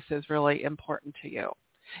inner peace is really important to you.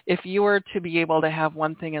 If you were to be able to have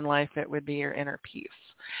one thing in life, it would be your inner peace.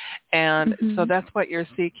 And so that's what you're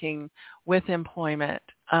seeking with employment.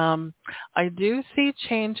 I do see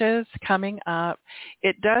changes coming up.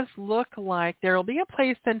 It does look like there will be a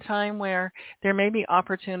place and time where there may be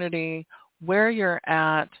opportunity where you're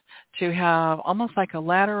at to have almost like a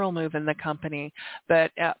lateral move in the company,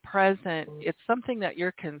 but at present it's something that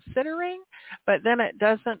you're considering, but then it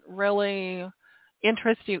doesn't really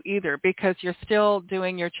interest you either because you're still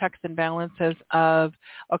doing your checks and balances of,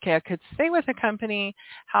 okay, I could stay with a company.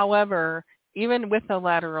 However, even with a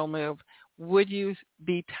lateral move, would you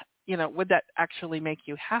be, would that actually make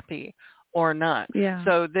you happy or not? Yeah.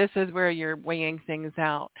 So this is where you're weighing things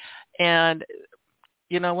out. And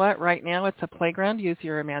you know what? Right now it's a playground. Use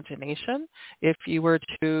your imagination. If you were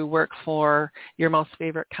to work for your most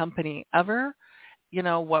favorite company ever,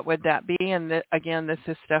 what would that be? And again, this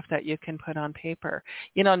is stuff that you can put on paper.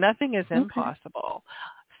 Nothing is impossible.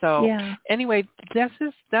 So anyway,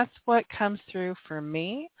 that's what comes through for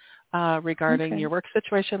me regarding your work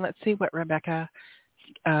situation. Let's see what Rebecca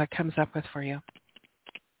comes up with for you.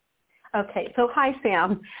 Okay, so hi,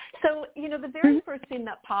 Sam. So, the very first thing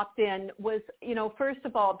that popped in was, first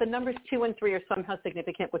of all, the numbers 2 and 3 are somehow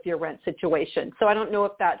significant with your rent situation. So I don't know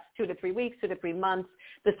if that's 2 to 3 weeks, 2 to 3 months,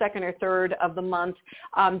 the second or third of the month.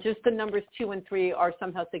 Just the numbers 2 and 3 are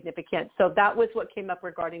somehow significant. So that was what came up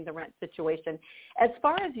regarding the rent situation. As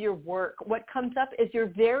far as your work, what comes up is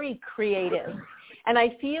you're very creative. And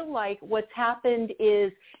I feel like what's happened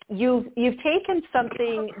is you've taken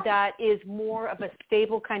something that is more of a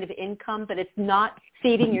stable kind of income, but it's not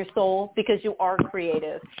feeding your soul because you are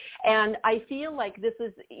creative. And I feel like this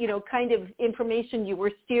is, kind of information you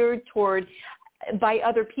were steered toward by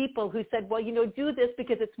other people who said, well, do this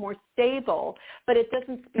because it's more stable, but it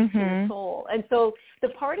doesn't speak to your soul. And so the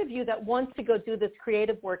part of you that wants to go do this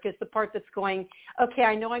creative work is the part that's going, okay,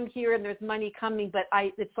 I know I'm here and there's money coming, but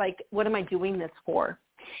it's like, what am I doing this for?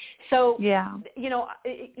 So, I'm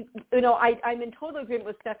in total agreement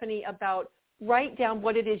with Stephanie about write down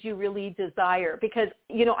what it is you really desire because,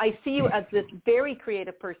 I see you as this very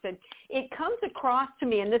creative person. It comes across to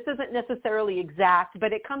me, and this isn't necessarily exact,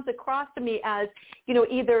 but it comes across to me as,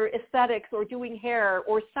 either aesthetics or doing hair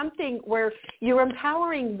or something where you're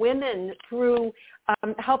empowering women through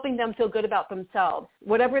helping them feel good about themselves,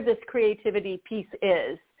 whatever this creativity piece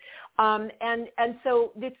is. And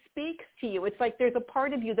so it speaks to you. It's like there's a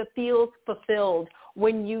part of you that feels fulfilled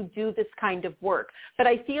when you do this kind of work. But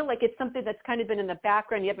I feel like it's something that's kind of been in the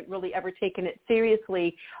background. You haven't really ever taken it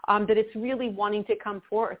seriously, that it's really wanting to come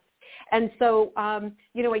forth. And so,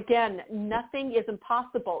 again, nothing is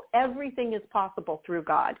impossible. Everything is possible through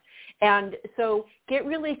God. And so get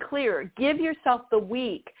really clear. Give yourself the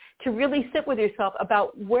week to really sit with yourself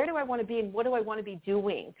about where do I want to be and what do I want to be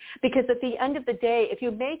doing? Because at the end of the day, if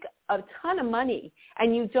you make a ton of money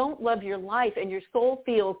and you don't love your life and your soul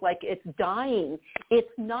feels like it's dying,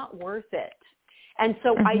 it's not worth it. And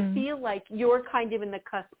so I feel like you're kind of in the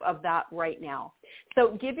cusp of that right now.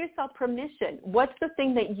 So give yourself permission. What's the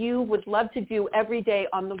thing that you would love to do every day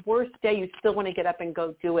on the worst day you still want to get up and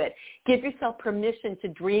go do it? Give yourself permission to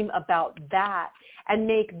dream about that and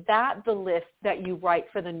make that the list that you write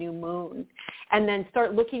for the new moon. And then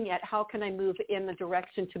start looking at how can I move in the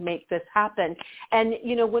direction to make this happen. And,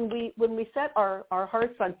 when we set our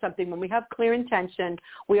hearts on something, when we have clear intention,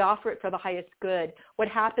 we offer it for the highest good. What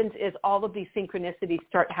happens is all of these synchronicities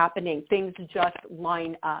start happening. Things just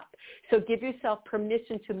line up. So give yourself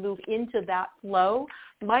permission to move into that flow.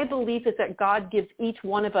 My belief is that God gives each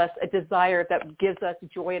one of us a desire that gives us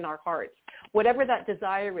joy in our hearts. Whatever that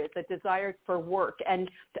desire is, a desire for work and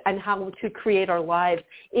how to create our lives,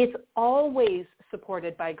 it's always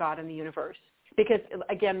supported by God and the universe. Because,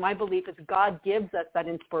 again, my belief is God gives us that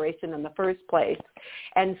inspiration in the first place.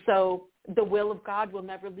 And so the will of God will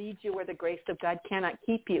never lead you where the grace of God cannot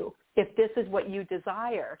keep you. If this is what you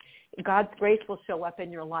desire, God's grace will show up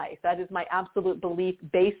in your life. That is my absolute belief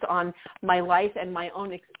based on my life and my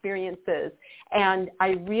own experiences. And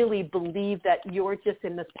I really believe that you're just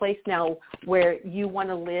in this place now where you want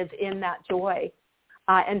to live in that joy.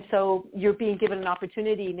 And so you're being given an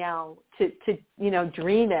opportunity now to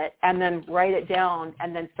dream it and then write it down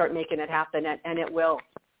and then start making it happen, and it will.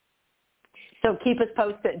 So keep us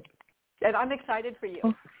posted. And I'm excited for you.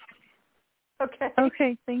 Okay.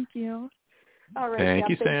 Okay, thank you. All right. Thank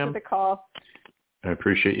you, Sam. Thanks for the call. I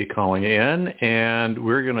appreciate you calling in. And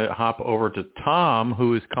we're going to hop over to Tom,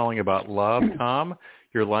 who is calling about love. Tom,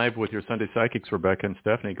 you're live with your Sunday Psychics, Rebecca and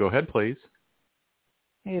Stephanie. Go ahead, please.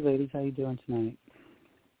 Hey, ladies. How you doing tonight?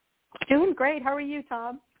 Doing great. How are you,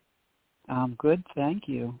 Tom? Good, thank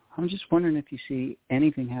you. I'm just wondering if you see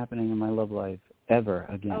anything happening in my love life ever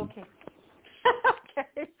again. Okay.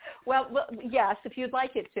 Okay. Well, yes, if you'd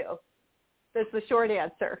like it to. That's the short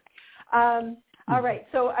answer. All right.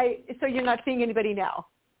 So you're not seeing anybody now?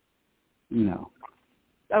 No.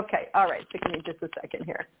 Okay. All right. So give me just a second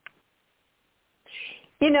here.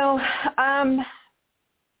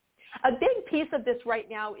 A big piece of this right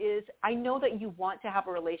now is I know that you want to have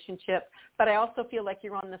a relationship, but I also feel like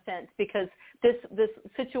you're on the fence because this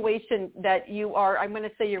situation that you are, I'm going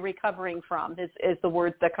to say you're recovering from is the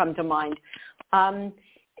words that come to mind.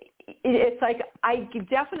 It's like I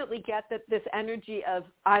definitely get that this energy of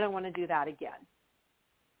I don't want to do that again.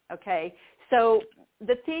 Okay, so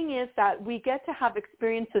the thing is that we get to have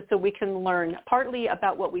experiences so we can learn partly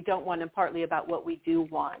about what we don't want and partly about what we do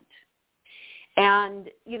want. And,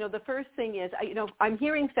 the first thing is, I'm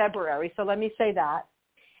hearing February, so let me say that.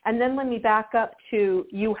 And then let me back up to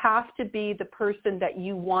you have to be the person that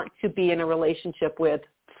you want to be in a relationship with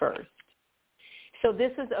first. So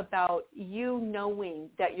this is about you knowing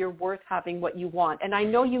that you're worth having what you want. And I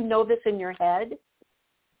know you know this in your head,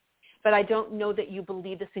 but I don't know that you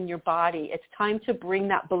believe this in your body. It's time to bring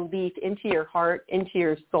that belief into your heart, into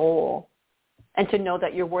your soul, and to know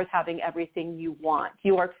that you're worth having everything you want.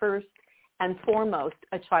 You are first and foremost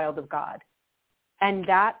a child of God. And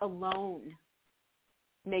that alone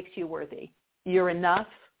makes you worthy. You're enough.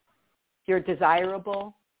 You're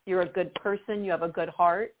desirable. You're a good person. You have a good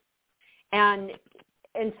heart. And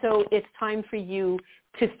so it's time for you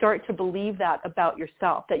to start to believe that about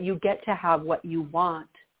yourself, that you get to have what you want.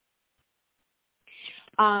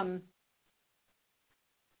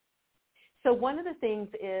 So one of the things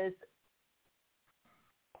is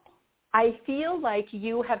I feel like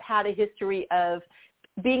you have had a history of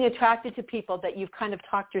being attracted to people that you've kind of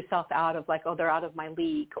talked yourself out of, like, oh, they're out of my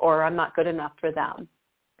league, or I'm not good enough for them.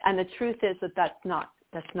 And the truth is that that's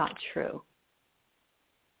not true.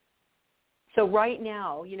 So right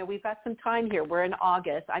now, we've got some time here. We're in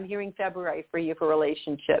August. I'm hearing February for you for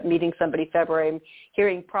relationship, meeting somebody February. I'm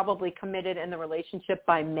hearing probably committed in the relationship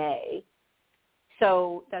by May.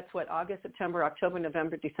 So that's what, August, September, October,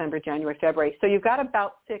 November, December, January, February. So you've got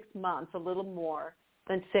about 6 months, a little more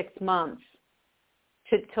than 6 months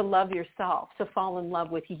to love yourself, to fall in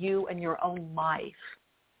love with you and your own life.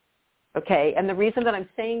 Okay? And the reason that I'm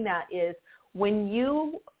saying that is when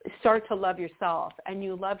you start to love yourself and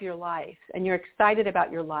you love your life and you're excited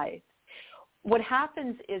about your life, what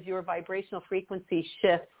happens is your vibrational frequency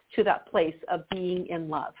shifts to that place of being in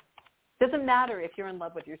love. Doesn't matter if you're in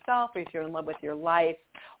love with yourself or if you're in love with your life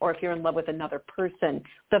or if you're in love with another person.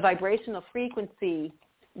 The vibrational frequency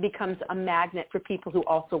becomes a magnet for people who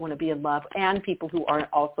also want to be in love and people who are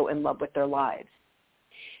also in love with their lives.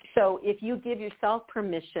 So if you give yourself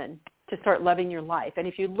permission to start loving your life, and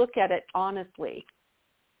if you look at it honestly,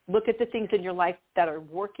 look at the things in your life that are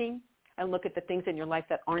working and look at the things in your life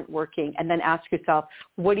that aren't working, and then ask yourself,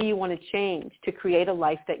 what do you want to change to create a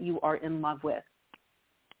life that you are in love with?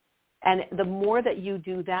 And the more that you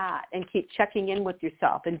do that and keep checking in with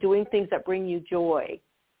yourself and doing things that bring you joy,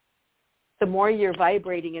 the more you're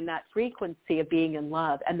vibrating in that frequency of being in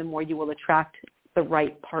love, and the more you will attract the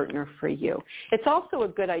right partner for you. It's also a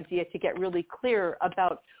good idea to get really clear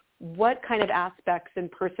about what kind of aspects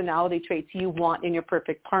and personality traits you want in your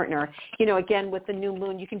perfect partner. Again, with the new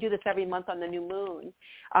moon, you can do this every month on the new moon.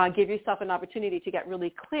 Give yourself an opportunity to get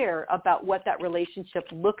really clear about what that relationship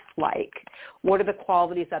looks like. What are the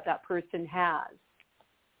qualities that person has?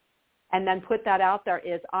 And then put that out there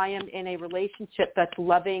is, I am in a relationship that's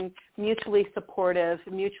loving, mutually supportive,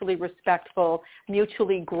 mutually respectful,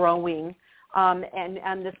 mutually growing.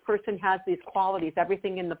 And this person has these qualities,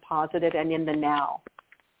 everything in the positive and in the now.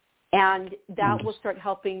 And that will start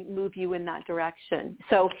helping move you in that direction.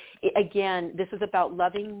 So again, this is about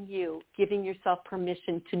loving you, giving yourself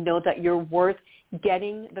permission to know that you're worth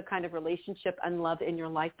getting the kind of relationship and love in your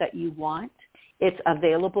life that you want. It's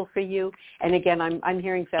available for you. And again, I'm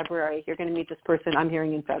hearing February. You're going to meet this person. I'm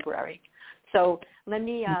hearing in February. So let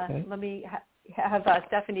me have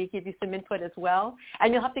Stephanie give you some input as well.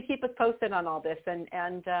 And you'll have to keep us posted on all this.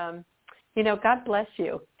 And God bless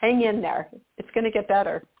you. Hang in there. It's going to get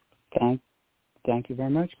better. Thank you very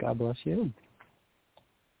much. God bless you.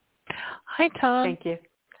 Hi, Tom. Thank you.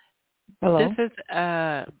 Hello.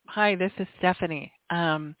 This is Stephanie.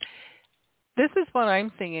 This is what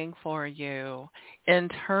I'm seeing for you in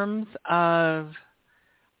terms of,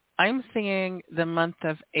 I'm seeing the month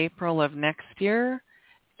of April of next year.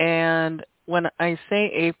 And when I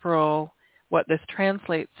say April, what this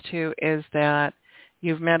translates to is that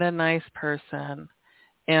you've met a nice person,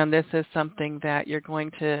 and this is something that you're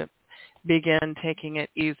going to begin taking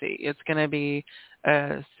it easy. It's going to be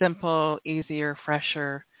a simple, easier,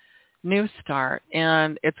 fresher new start,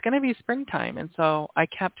 and it's going to be springtime. And so I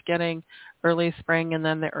kept getting early spring, and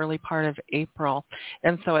then the early part of April.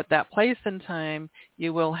 And so at that place and time,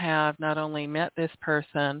 you will have not only met this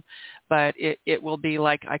person, but it will be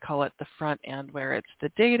like, I call it the front end, where it's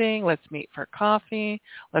the dating, let's meet for coffee,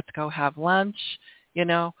 let's go have lunch. You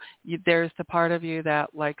know, there's the part of you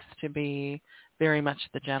that likes to be very much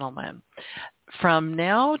the gentleman. From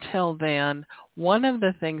now till then, one of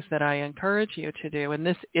the things that I encourage you to do, and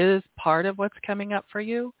this is part of what's coming up for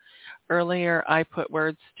you, earlier I put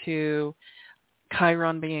words to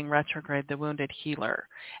Chiron being retrograde, the wounded healer.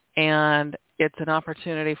 And it's an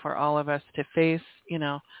opportunity for all of us to face, you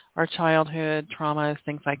know, our childhood traumas,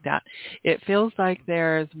 things like that. It feels like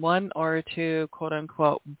there's one or two, quote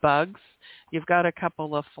unquote, bugs. You've got a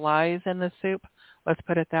couple of flies in the soup, let's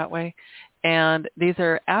put it that way. And these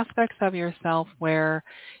are aspects of yourself where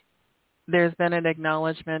there's been an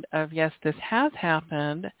acknowledgement of, yes, this has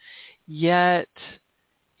happened, yet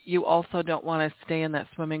you also don't want to stay in that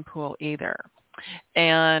swimming pool either.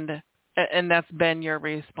 And that's been your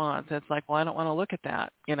response. It's like, well, I don't want to look at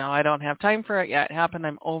that. You know, I don't have time for it yet. It happened.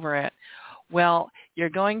 I'm over it. Well, you're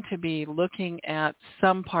going to be looking at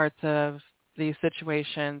some parts of these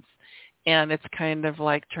situations, and it's kind of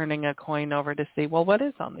like turning a coin over to see, well, what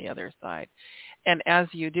is on the other side? And as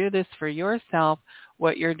you do this for yourself,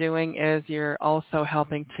 what you're doing is you're also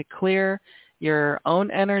helping to clear your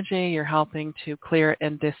own energy. You're helping to clear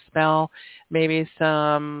and dispel maybe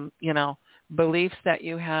some, you know, beliefs that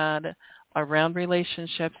you had around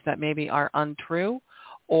relationships that maybe are untrue,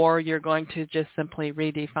 or you're going to just simply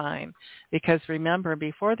redefine. Because remember,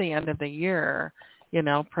 before the end of the year, you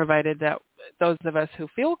know, provided that those of us who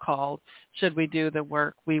feel called, should we do the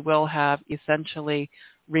work, we will have essentially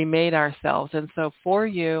remade ourselves. And so for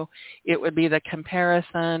you, it would be the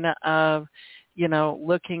comparison of, you know,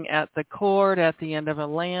 looking at the cord at the end of a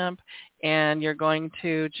lamp, and you're going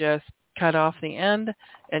to just cut off the end,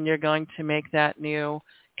 and you're going to make that new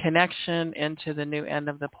connection into the new end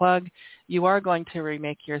of the plug. You are going to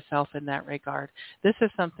remake yourself in that regard. This is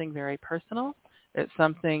something very personal. It's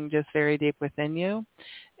something just very deep within you.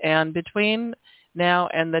 And between now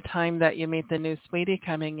and the time that you meet the new sweetie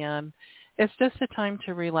coming in, it's just a time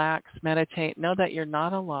to relax, meditate, know that you're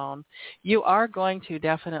not alone. You are going to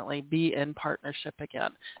definitely be in partnership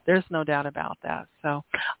again. There's no doubt about that. So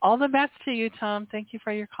all the best to you, Tom. Thank you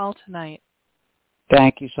for your call tonight.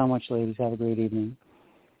 Thank you so much, ladies. Have a great evening.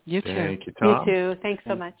 You too. Thank you, Tom. You too. Thanks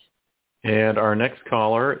so much. And our next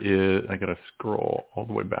caller is, I got to scroll all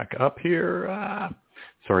the way back up here.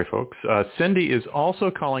 Sorry, folks. Cindy is also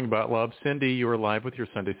calling about love. Cindy, you are live with your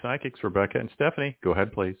Sunday Psychics, Rebecca and Stephanie. Go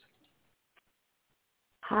ahead, please.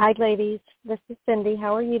 Hi, ladies. This is Cindy.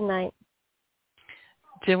 How are you tonight?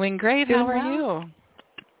 Doing great. How are you?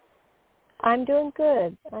 I'm doing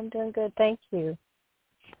good. Thank you.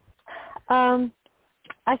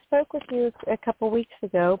 I spoke with you a couple weeks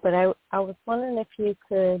ago, but I was wondering if you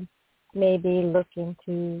could maybe look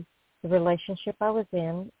into the relationship I was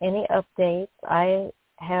in. Any updates? I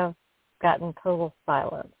have gotten total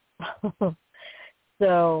silence.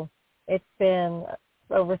 So it's been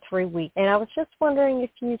over 3 weeks. And I was just wondering if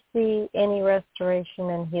you see any restoration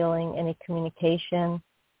and healing, any communication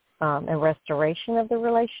and restoration of the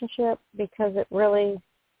relationship, because it really,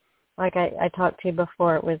 like I talked to you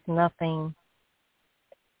before, it was nothing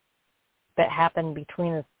that happened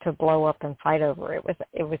between us to blow up and fight over. It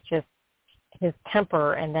was just his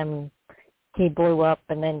temper, and then he blew up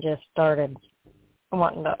and then just started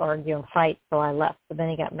wanting to argue and fight, so I left. But then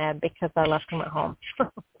he got mad because I left him at home.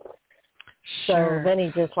 So then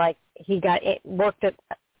he just worked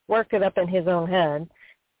it up in his own head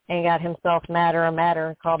and got himself madder and madder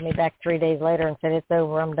and called me back 3 days later and said, it's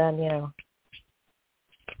over, I'm done, you know.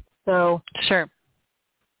 So sure.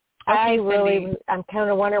 Okay, I'm kind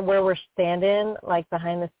of wondering where we're standing, like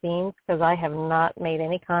behind the scenes, because I have not made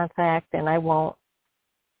any contact and I won't.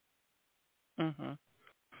 Mm-hmm.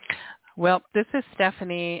 Well, this is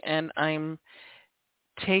Stephanie, and I'm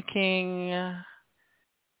taking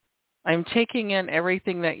in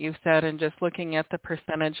everything that you said and just looking at the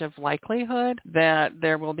percentage of likelihood that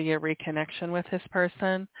there will be a reconnection with this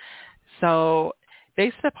person. So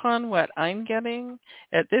based upon what I'm getting,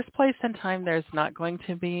 at this place in time, there's not going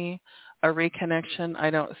to be a reconnection. I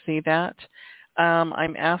don't see that.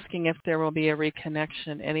 I'm asking if there will be a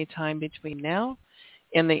reconnection anytime between now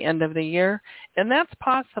and the end of the year, and that's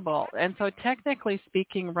possible. And so technically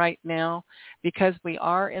speaking right now, because we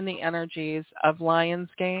are in the energies of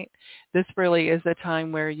Lionsgate, this really is a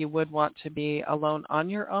time where you would want to be alone on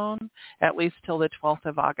your own, at least till the 12th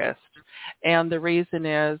of August. And the reason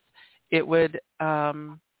is it would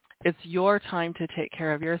it's your time to take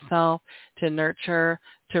care of yourself, to nurture,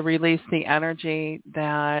 to release the energy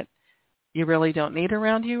that you really don't need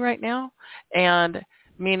around you right now, and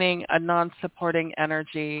meaning a non-supporting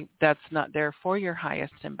energy that's not there for your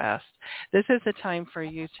highest and best. This is a time for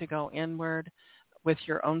you to go inward with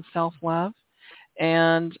your own self-love.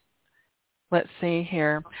 And let's see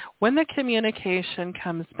here. When the communication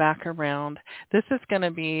comes back around, this is going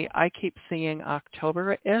to be, I keep seeing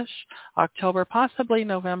October-ish, October, possibly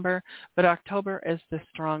November, but October is the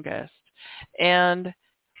strongest. And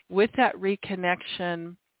with that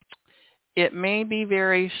reconnection, it may be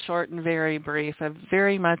very short and very brief, a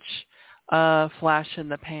very much flash in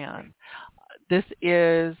the pan. This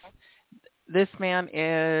man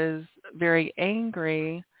is very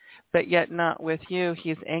angry, but yet not with you.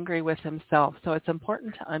 He's angry with himself. So it's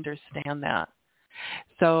important to understand that.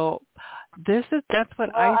 So that's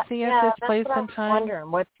what I see at this place and time. I'm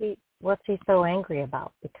wondering, what's he so angry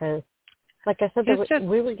about? Because, like I said,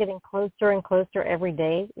 we were getting closer and closer every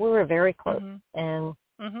day. We were very close, and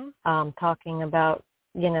talking about,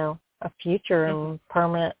 a future and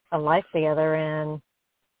permanent life together and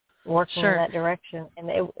working in that direction. And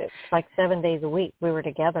it's like 7 days a week we were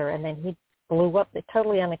together, and then he blew up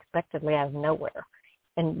totally unexpectedly out of nowhere.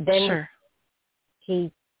 And then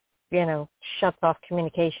he, shuts off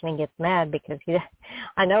communication and gets mad because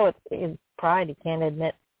I know it's his pride. He can't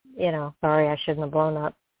admit, sorry, I shouldn't have blown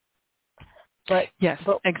up. But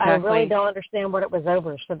exactly. I really don't understand what it was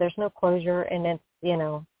over. So there's no closure, and it's,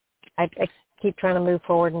 I keep trying to move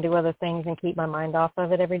forward and do other things and keep my mind off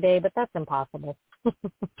of it every day, but that's impossible.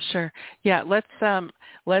 Sure. Yeah, let's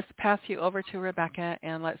pass you over to Rebecca,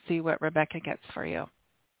 and let's see what Rebecca gets for you.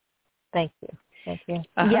 Thank you.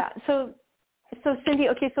 Yeah, so Cindy,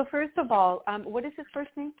 okay, so first of all, what is his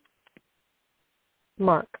first name?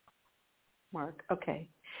 Mark, okay.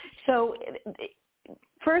 So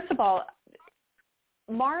first of all,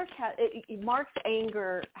 Mark's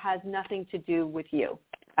anger has nothing to do with you.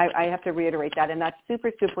 I have to reiterate that, and that's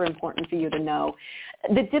super, super important for you to know.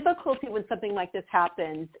 The difficulty when something like this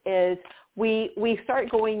happens is we start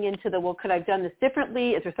going into could I have done this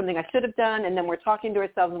differently? Is there something I should have done? And then we're talking to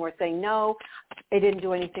ourselves and we're saying, no, I didn't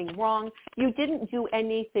do anything wrong. You didn't do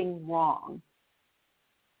anything wrong.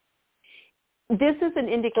 This is an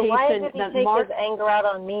indication so why did he that take his anger out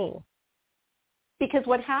on me? Because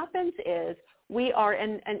what happens is, we are,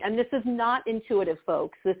 and this is not intuitive,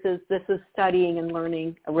 folks. This is studying and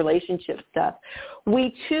learning relationship stuff.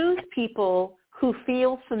 We choose people who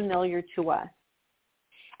feel familiar to us.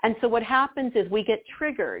 And so what happens is we get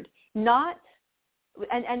triggered, and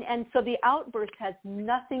so the outburst has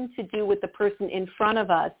nothing to do with the person in front of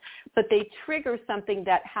us, but they trigger something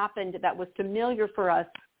that happened that was familiar for us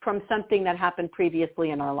from something that happened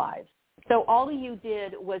previously in our lives. So all you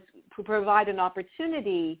did was provide an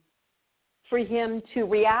opportunity for him to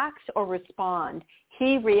react or respond.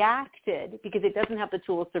 He reacted because he doesn't have the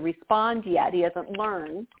tools to respond yet. He hasn't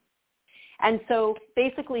learned. And so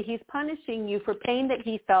basically he's punishing you for pain that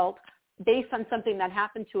he felt based on something that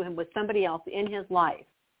happened to him with somebody else in his life.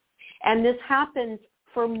 And this happens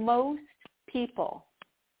for most people.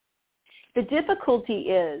 The difficulty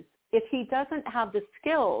is if he doesn't have the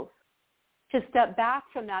skills to step back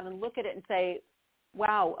from that and look at it and say,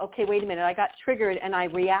 wow, okay, wait a minute, I got triggered and I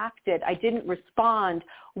reacted. I didn't respond.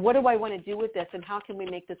 What do I want to do with this, and how can we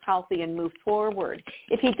make this healthy and move forward?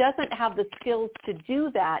 If he doesn't have the skills to do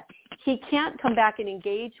that, he can't come back and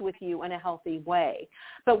engage with you in a healthy way.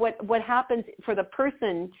 But what happens for the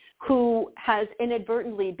person who has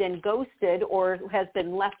inadvertently been ghosted or has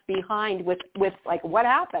been left behind with like, what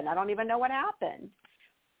happened? I don't even know what happened.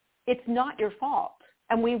 It's not your fault.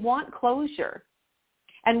 And we want closure.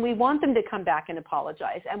 And we want them to come back and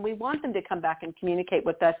apologize. And we want them to come back and communicate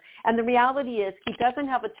with us. And the reality is he doesn't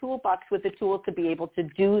have a toolbox with the tools to be able to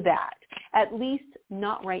do that, at least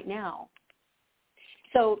not right now.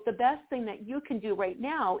 So the best thing that you can do right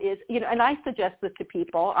now is, and I suggest this to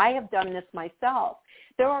people. I have done this myself.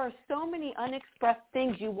 There are so many unexpressed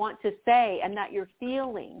things you want to say and that you're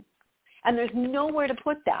feeling, and there's nowhere to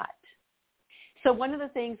put that. So one of the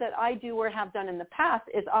things that I do or have done in the past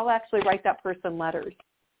is I'll actually write that person letters.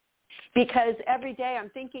 Because every day I'm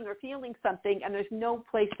thinking or feeling something and there's no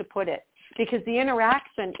place to put it because the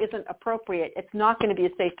interaction isn't appropriate. It's not going to be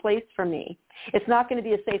a safe place for me. It's not going to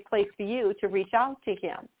be a safe place for you to reach out to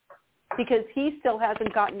him because he still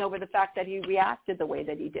hasn't gotten over the fact that he reacted the way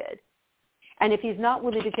that he did. And if he's not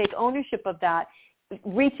willing to take ownership of that,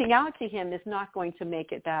 reaching out to him is not going to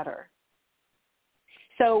make it better.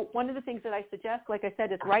 So one of the things that I suggest, like I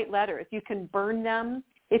said, is write letters. You can burn them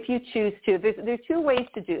if you choose to. There's two ways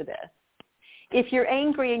to do this. If you're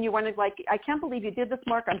angry and you want to, like, I can't believe you did this,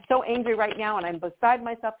 Mark. I'm so angry right now and I'm beside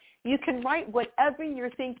myself. You can write whatever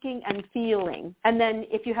you're thinking and feeling. And then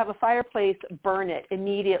if you have a fireplace, burn it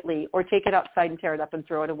immediately or take it outside and tear it up and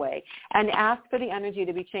throw it away. And ask for the energy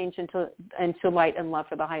to be changed into light and love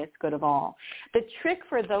for the highest good of all. The trick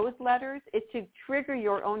for those letters is to trigger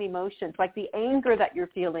your own emotions, like the anger that you're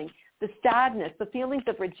feeling, the sadness, the feelings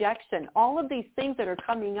of rejection, all of these things that are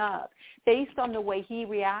coming up based on the way he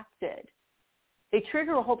reacted. They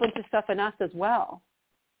trigger a whole bunch of stuff in us as well.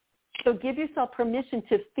 So give yourself permission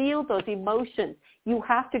to feel those emotions. You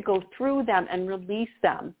have to go through them and release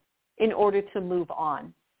them in order to move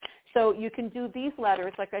on. So you can do these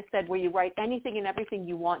letters, like I said, where you write anything and everything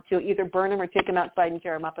you want to, either burn them or take them outside and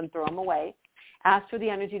tear them up and throw them away. Ask for the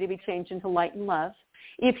energy to be changed into light and love.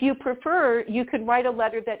 If you prefer, you could write a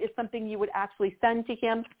letter that is something you would actually send to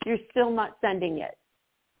him. You're still not sending it.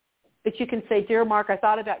 But you can say, dear Mark, I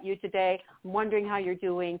thought about you today. I'm wondering how you're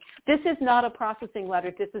doing. This is not a processing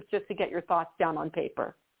letter. This is just to get your thoughts down on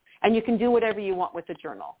paper. And you can do whatever you want with the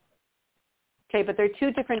journal. Okay, but there are two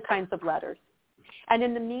different kinds of letters. And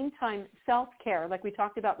in the meantime, self-care, like we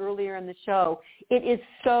talked about earlier in the show, it is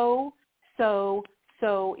so, so,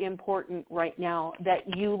 so important right now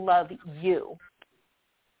that you love you.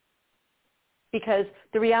 Because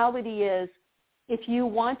the reality is, if you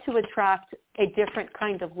want to attract a different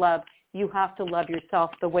kind of love, you have to love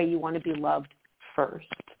yourself the way you want to be loved first.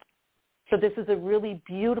 So this is a really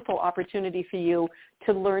beautiful opportunity for you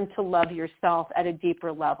to learn to love yourself at a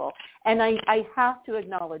deeper level. And I have to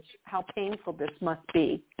acknowledge how painful this must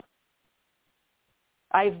be.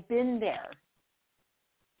 I've been there,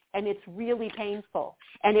 and it's really painful.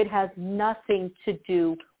 And it has nothing to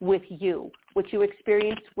do with you. What you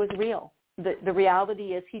experienced was real. The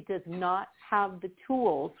reality is he does not have the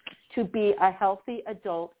tools to be a healthy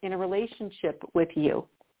adult in a relationship with you,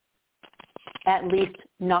 at least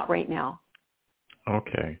not right now.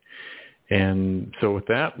 Okay. And so with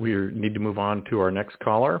that, we need to move on to our next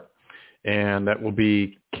caller, and that will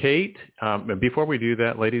be Kate. Before we do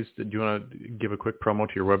that, ladies, do you want to give a quick promo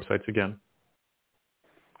to your websites again?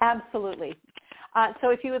 Absolutely. So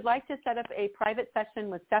if you would like to set up a private session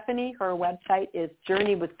with Stephanie, her website is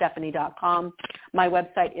journeywithstephanie.com. My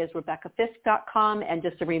website is rebeccafisk.com. And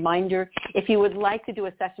just a reminder, if you would like to do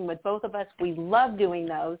a session with both of us, we love doing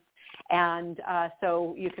those. And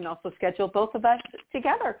so you can also schedule both of us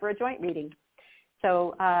together for a joint meeting.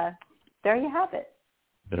 So there you have it.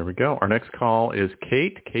 There we go. Our next call is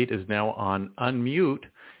Kate. Kate is now on unmute.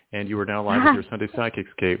 And you are now live with your Sunday Psychics,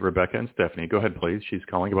 Kate, Rebecca, and Stephanie. Go ahead, please. She's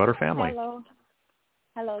calling about her family. Hello.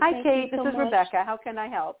 Hello. Hi, Kate. This is much. Rebecca. How can I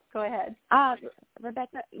help? Go ahead.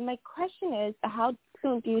 Rebecca, my question is, how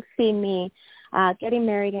soon do you see me getting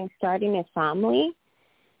married and starting a family?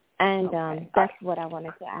 And okay. That's what I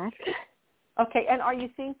wanted to ask. Okay. And are you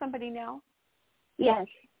seeing somebody now? Yes.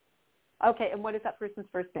 Okay. And what is that person's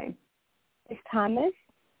first name? It's Thomas.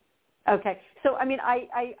 Okay. So, I mean,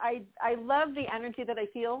 I love the energy that I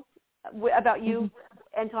feel about you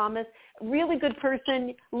and Thomas. Really good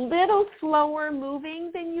person, little slower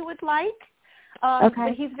moving than you would like. Okay.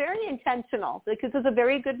 But he's very intentional because he's a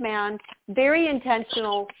very good man, very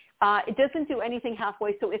intentional. It doesn't do anything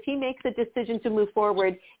halfway. So if he makes a decision to move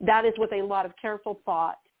forward, that is with a lot of careful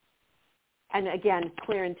thought and, again,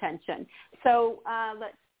 clear intention. So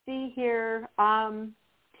let's see here.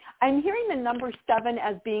 I'm hearing the number 7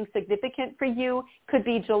 as being significant for you. Could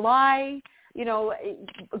be July. You know,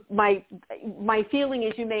 my feeling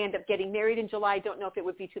is you may end up getting married in July. I don't know if it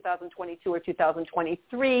would be 2022 or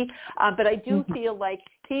 2023, but I do feel like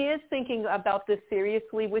he is thinking about this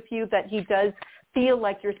seriously with you, that he does feel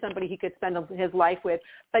like you're somebody he could spend his life with.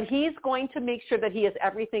 But he's going to make sure that he has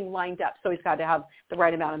everything lined up. So he's got to have the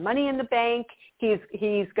right amount of money in the bank.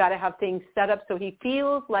 He's got to have things set up so he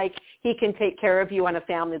feels like he can take care of you and a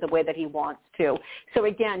family the way that he wants to. So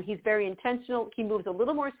again, he's very intentional. He moves a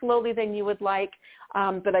little more slowly than you would like,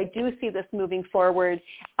 but I do see this moving forward,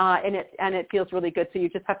 and it feels really good. So you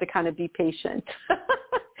just have to kind of be patient.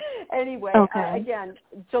 Anyway, okay. Again,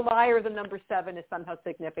 July or the number 7 is somehow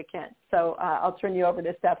significant. So I'll turn you over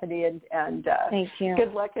to Stephanie, and thank you.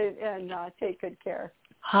 Good luck and take good care.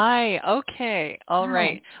 Hi. Okay. All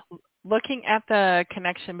right. Looking at the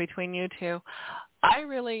connection between you two, I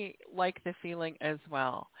really like the feeling as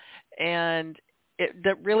well. And it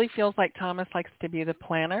really feels like Thomas likes to be the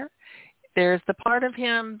planner. There's the part of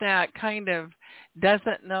him that kind of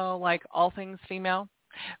doesn't know like all things female,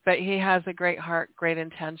 but he has a great heart, great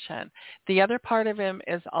intention. The other part of him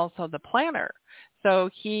is also the planner. So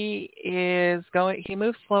he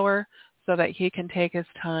moves slower so that he can take his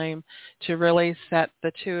time to really set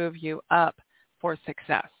the two of you up for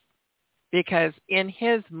success. because in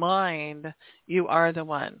his mind, you are the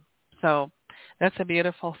one. So that's a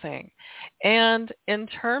beautiful thing. And in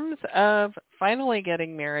terms of finally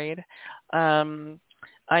getting married, I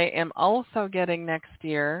am also getting next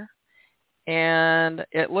year. And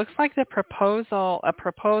it looks like a proposal.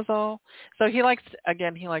 So he likes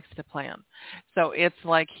to plan. So it's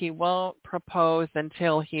like he won't propose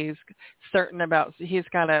until he's certain about, he's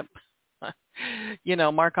got to,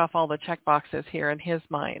 mark off all the check boxes here in his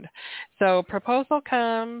mind. So proposal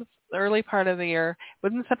comes early part of the year.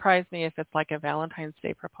 Wouldn't surprise me if it's like a Valentine's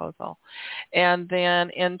Day proposal. And then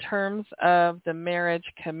in terms of the marriage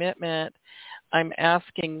commitment, I'm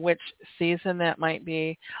asking which season that might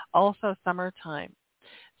be. Also summertime.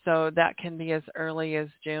 So that can be as early as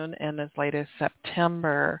June and as late as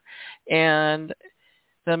September. And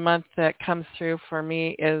the month that comes through for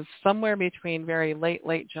me is somewhere between very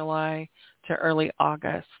late July to early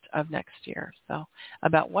August of next year. So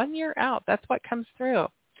about 1 year out, that's what comes through.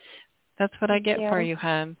 That's what I get for you,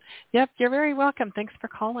 hon. Yep, you're very welcome. Thanks for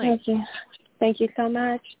calling. Thank you. Thank you so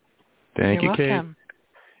much. Thank you, welcome.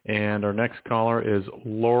 Kate. And our next caller is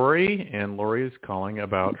Lori, and Lori is calling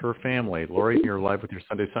about her family. Lori, you're live with your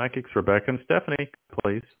Sunday Psychics, Rebecca and Stephanie,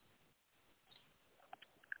 please.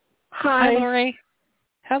 Hi, Lori.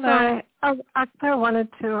 Hello. Hi. I wanted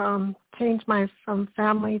to change my from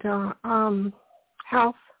family to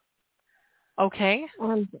health. Okay.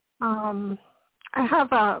 And I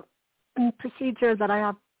have a procedure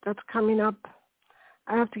that's coming up.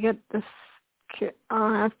 I have to get this.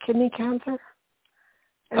 I have kidney cancer.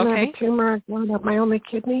 And I have a tumor going up my only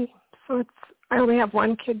kidney. So I only have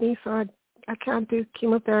one kidney, so I can't do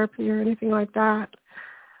chemotherapy or anything like that.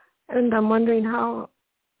 And I'm wondering how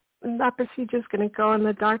that procedure is going to go, and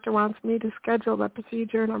the doctor wants me to schedule that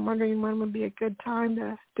procedure, and I'm wondering when would be a good time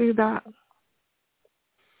to do that.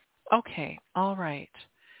 Okay. All right.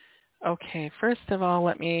 Okay. First of all,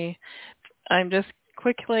 I'm just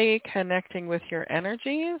quickly connecting with your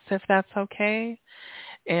energies, if that's okay.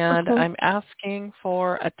 And I'm asking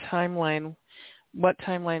for a timeline. What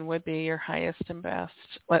timeline would be your highest and best?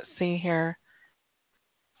 Let's see here.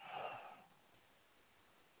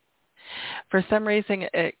 For some reason,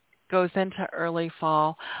 it goes into early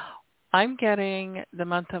fall. I'm getting the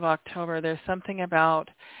month of October. There's something about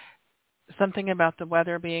the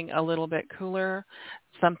weather being a little bit cooler,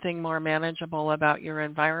 something more manageable about your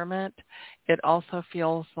environment. It also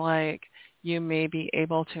feels like you may be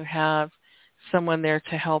able to have someone there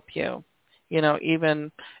to help you,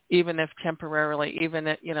 even if temporarily, even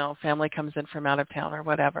if, family comes in from out of town or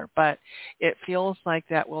whatever. But it feels like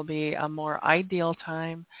that will be a more ideal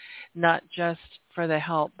time, not just for the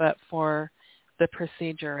help, but for the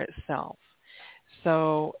procedure itself.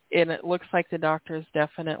 So, and it looks like the doctor's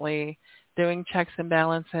definitely doing checks and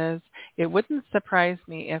balances. It wouldn't surprise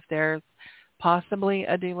me if there's possibly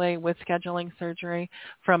a delay with scheduling surgery.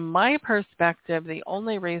 From my perspective, the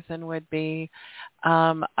only reason would be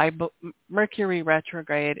Mercury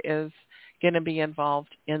retrograde is going to be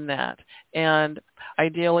involved in that. And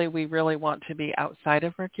ideally, we really want to be outside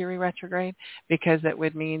of Mercury retrograde because it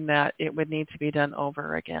would mean that it would need to be done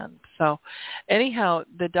over again. So anyhow,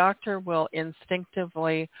 the doctor will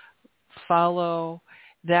instinctively follow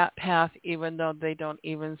that path, even though they don't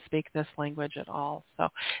even speak this language at all. So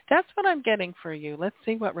that's what I'm getting for you. Let's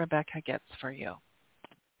see what Rebecca gets for you.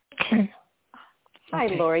 Okay. Hi,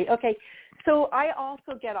 Lori. Okay. So I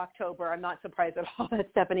also get October. I'm not surprised at all that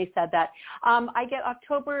Stephanie said that. I get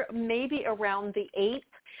October maybe around the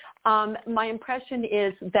 8th. My impression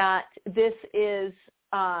is that this is,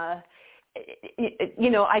 I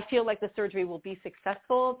feel like the surgery will be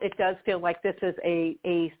successful. It does feel like this is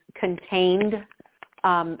a contained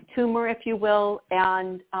tumor, if you will.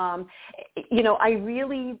 And, I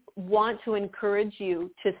really want to encourage you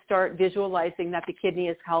to start visualizing that the kidney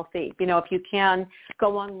is healthy. If you can,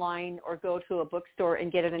 go online or go to a bookstore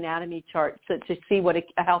and get an anatomy chart to see what a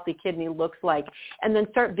healthy kidney looks like. And then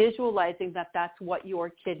start visualizing that that's what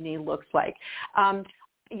your kidney looks like. I'm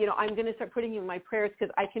going to start putting you in my prayers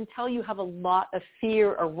because I can tell you have a lot of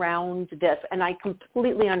fear around this, and I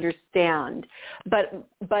completely understand. But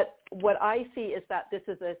what I see is that this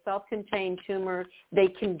is a self-contained tumor. They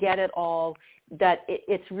can get it all. That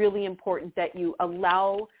it's really important that you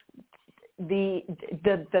allow the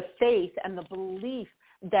faith and the belief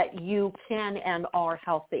that you can and are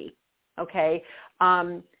healthy. Okay,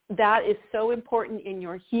 that is so important in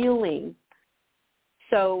your healing.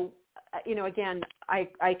 So. Again,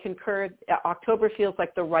 I concur. October feels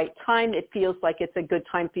like the right time. It feels like it's a good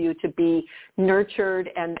time for you to be nurtured,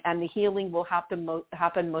 and the healing will happen most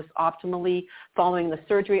optimally following the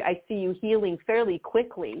surgery. I see you healing fairly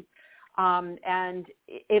quickly. and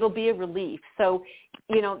it'll be a relief. So,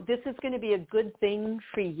 this is going to be a good thing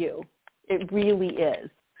for you. It really is.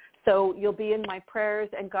 So you'll be in my prayers,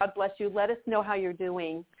 and God bless you. Let us know how you're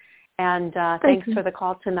doing. And thanks for the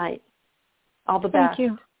call tonight. All the best. Thank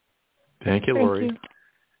you. Thank you, Lori.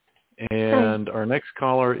 And our next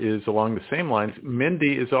caller is along the same lines.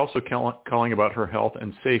 Mindy is also calling about her health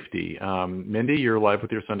and safety. Mindy, you're live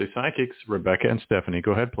with your Sunday Psychics, Rebecca and Stephanie.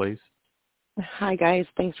 Go ahead, please. Hi, guys.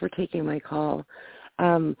 Thanks for taking my call.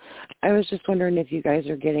 I was just wondering if you guys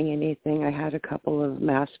are getting anything. I had a couple of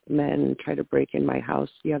masked men try to break in my house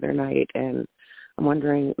the other night, and I'm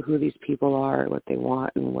wondering who these people are, what they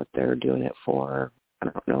want, and what they're doing it for. I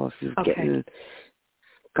don't know if you've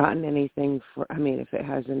gotten anything if it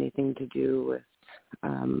has anything to do with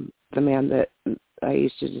the man that I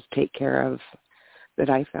used to just take care of that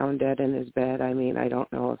I found dead in his bed. I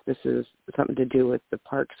don't know if this is something to do with the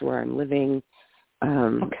parks where I'm living.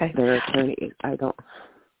 Their attorney, I don't.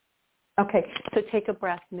 Okay, so take a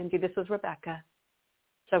breath, Mindy. This is Rebecca.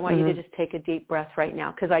 So I want you to just take a deep breath right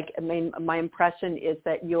now, because my impression is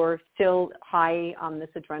that you're still high on this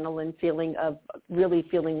adrenaline feeling of really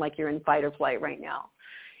feeling like you're in fight or flight right now.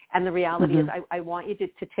 And the reality is I want you to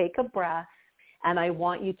take a breath, and I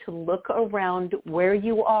want you to look around where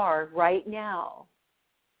you are right now.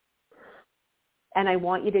 And I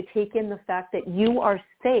want you to take in the fact that you are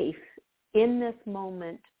safe in this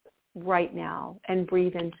moment right now, and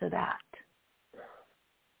breathe into that.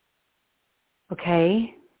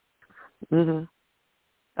 Okay?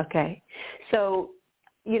 Okay. So,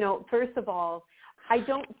 first of all, I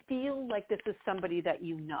don't feel like this is somebody that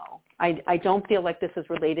you know. I don't feel like this is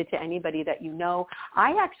related to anybody that you know.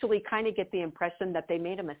 I actually kind of get the impression that they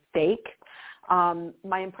made a mistake.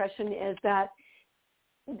 My impression is that,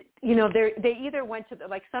 they either went to,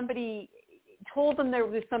 somebody told them there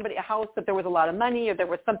was a house that there was a lot of money, or there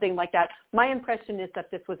was something like that. My impression is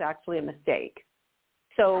that this was actually a mistake.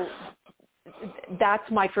 So that's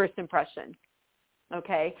my first impression.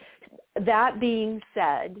 Okay. That being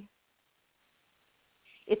said,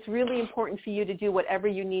 it's really important for you to do whatever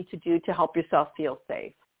you need to do to help yourself feel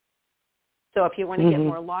safe. So if you want to get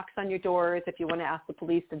more locks on your doors, if you want to ask the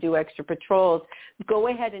police to do extra patrols, go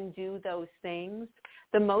ahead and do those things.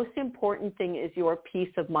 The most important thing is your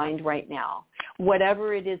peace of mind right now.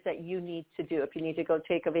 Whatever it is that you need to do, if you need to go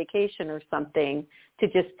take a vacation or something to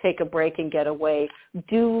just take a break and get away,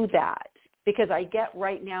 do that. Because I get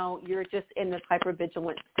right now you're just in this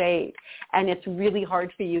hypervigilant state, and it's really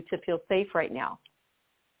hard for you to feel safe right now.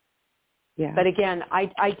 Yeah. But again,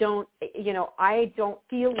 I don't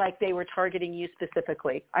feel like they were targeting you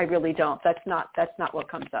specifically. I really don't. That's not what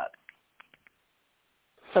comes up.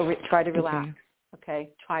 So try to relax. Okay.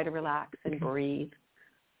 Try to relax and breathe.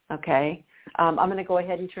 Okay. I'm going to go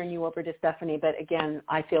ahead and turn you over to Stephanie. But again,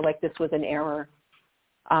 I feel like this was an error.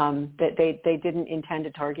 That they didn't intend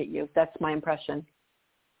to target you. That's my impression.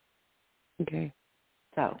 Okay.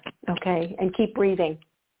 So, okay. And keep breathing.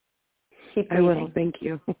 Keep breathing. I will. Thank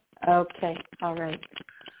you. Okay. All right.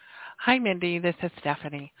 Hi, Mindy. This is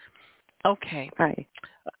Stephanie. Okay. Hi.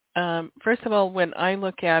 First of all, when I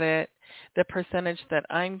look at it, the percentage that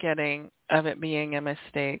I'm getting of it being a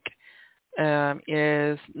mistake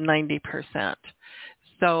is 90%.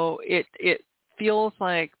 So it feels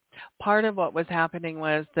like part of what was happening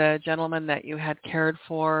was the gentleman that you had cared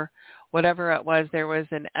for, whatever it was, there was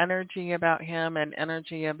an energy about him, an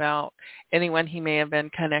energy about anyone he may have been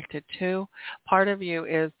connected to. Part of you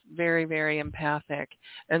is very, very empathic.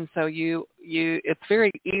 And so it's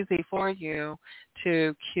very easy for you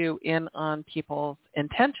to cue in on people's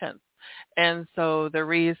intentions. And so the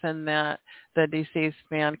reason that the deceased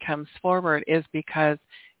man comes forward is because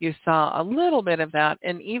you saw a little bit of that.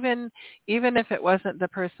 And even if it wasn't the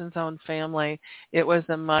person's own family, it was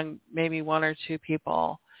among maybe one or two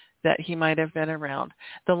people that he might have been around.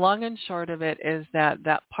 The long and short of it is that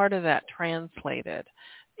part of that translated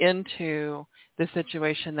into the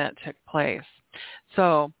situation that took place.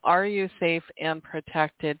 So are you safe and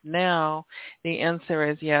protected now? The answer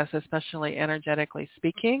is yes, especially energetically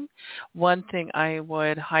speaking. One thing I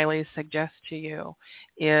would highly suggest to you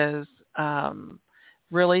is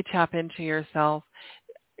really tap into yourself,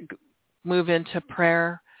 move into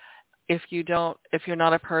prayer. If you're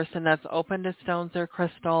not a person that's open to stones or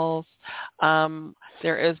crystals,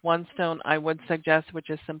 there is one stone I would suggest, which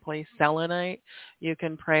is simply selenite. You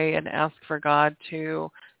can pray and ask for God to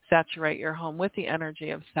saturate your home with the energy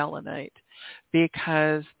of selenite,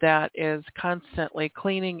 because that is constantly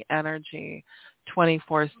cleaning energy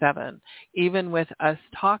 24/7. Even with us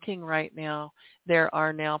talking right now, there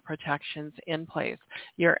are now protections in place.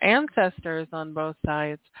 Your ancestors on both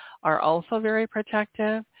sides are also very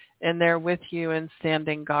protective, and they're with you and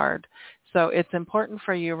standing guard. So it's important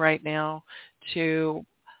for you right now to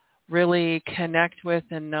really connect with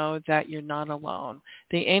and know that you're not alone.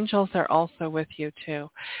 The angels are also with you too.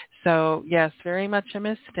 So yes, very much a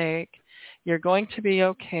mistake. You're going to be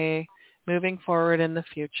okay moving forward in the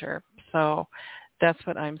future. So that's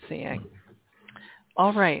what I'm seeing.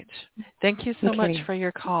 All right. Thank you so much for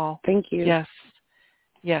your call. Thank you. Yes.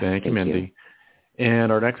 Yes. Thank you, Mindy.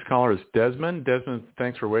 And our next caller is Desmond. Desmond,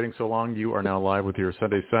 thanks for waiting so long. You are now live with your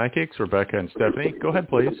Sunday Psychics, Rebecca and Stephanie. Go ahead,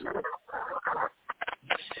 please.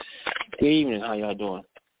 Good evening. How y'all doing?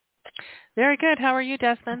 Very good. How are you,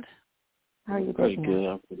 Desmond? How are you Pretty doing? good.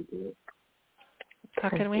 I'm pretty good. How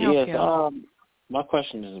can we help you? My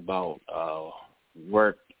question is about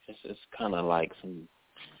work. It's kind of like some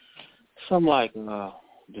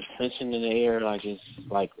dissension in the air, like it's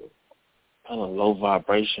like kind of low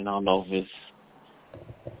vibration. I don't know if it's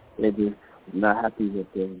maybe not happy with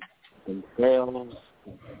themselves.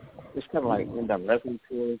 It's kind of like indirectly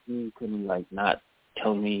towards me, couldn't like not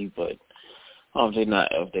tell me, but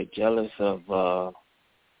if they're jealous of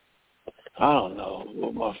I don't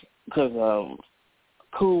know, because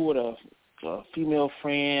cool with a female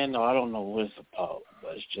friend, or I don't know what it's about,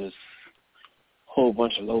 but it's just a whole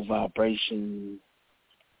bunch of low vibration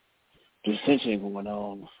dissension going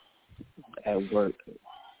on at work.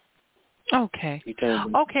 Okay.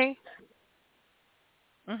 Okay.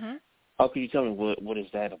 Mhm. Oh, can you tell me what is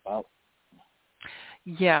that about?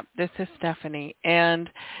 Yeah, this is Stephanie, and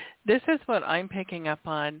this is what I'm picking up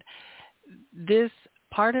on. This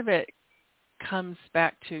part of it comes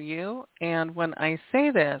back to you, and when I say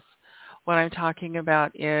this, what I'm talking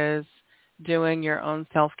about is doing your own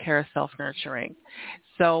self-care, self-nurturing.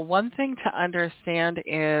 So one thing to understand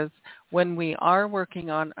is when we are working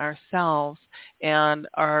on ourselves and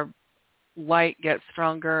our light gets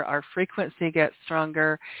stronger, our frequency gets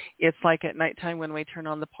stronger, it's like at nighttime when we turn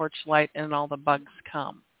on the porch light and all the bugs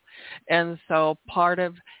come. And so part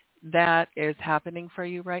of that is happening for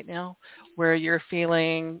you right now, where you're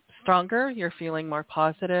feeling stronger, you're feeling more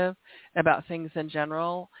positive about things in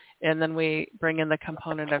general, and then we bring in the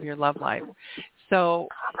component of your love life. So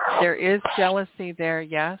there is jealousy there,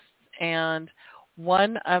 yes, and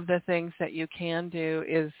one of the things that you can do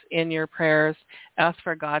is in your prayers, ask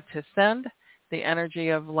for God to send the energy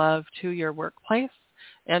of love to your workplace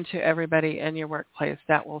and to everybody in your workplace.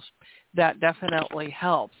 That definitely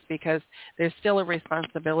helps, because there's still a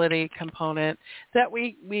responsibility component that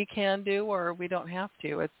we can do or we don't have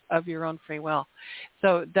to. It's of your own free will.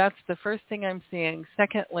 So that's the first thing I'm seeing.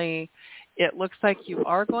 Secondly, it looks like you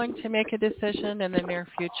are going to make a decision in the near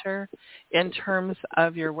future in terms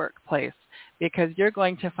of your workplace, because you're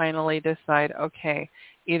going to finally decide, okay,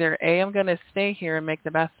 either A, I'm going to stay here and make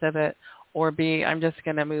the best of it, or B, I'm just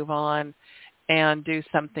going to move on and do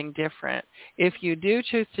something different. If you do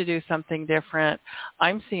choose to do something different,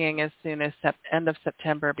 I'm seeing as soon as end of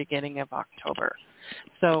September, beginning of October.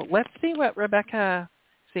 So let's see what Rebecca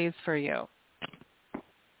sees for you.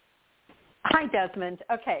 Hi, Desmond.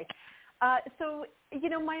 Okay. So,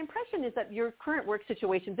 my impression is that your current work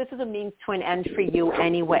situation, this is a means to an end for you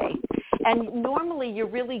anyway. And normally you're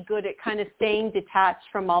really good at kind of staying detached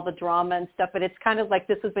from all the drama and stuff, but it's kind of like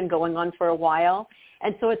this has been going on for a while.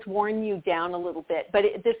 And so it's worn you down a little bit. But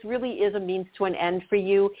this really is a means to an end for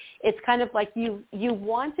you. It's kind of like you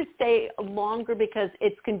want to stay longer because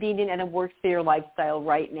it's convenient and it works for your lifestyle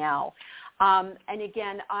right now. And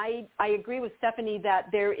again, I agree with Stephanie that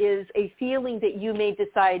there is a feeling that you may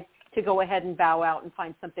decide to go ahead and bow out and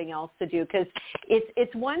find something else to do, because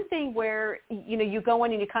it's one thing where you go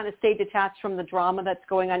in and you kind of stay detached from the drama that's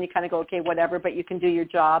going on. You kind of go, okay, whatever, but you can do your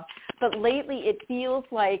job. But lately it feels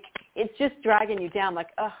like it's just dragging you down,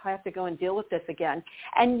 like, oh, I have to go and deal with this again.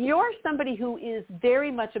 And you're somebody who is very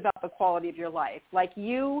much about the quality of your life. Like,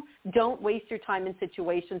 you don't waste your time in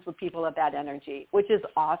situations with people of that energy, which is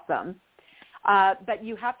awesome. But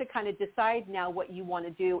you have to kind of decide now what you want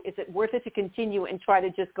to do. Is it worth it to continue and try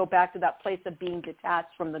to just go back to that place of being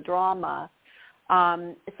detached from the drama,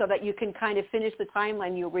 so that you can kind of finish the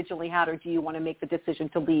timeline you originally had, or do you want to make the decision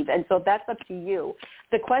to leave? And so that's up to you.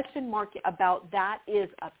 The question mark about that is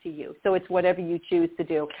up to you. So it's whatever you choose to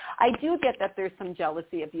do. I do get that there's some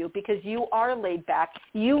jealousy of you because you are laid back.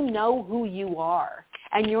 You know who you are.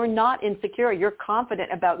 And you're not insecure. You're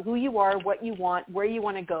confident about who you are, what you want, where you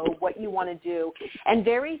want to go, what you want to do. And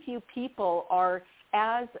very few people are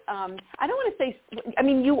as, I don't want to say, I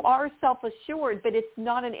mean, you are self-assured, but it's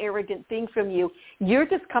not an arrogant thing from you. You're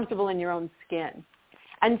just comfortable in your own skin.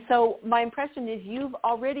 And so my impression is you've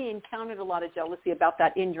already encountered a lot of jealousy about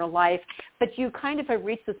that in your life, but you kind of have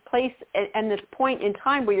reached this place and this point in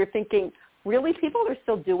time where you're thinking, really, people are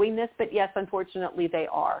still doing this? But yes, unfortunately, they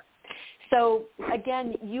are. So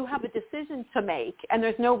again, you have a decision to make, and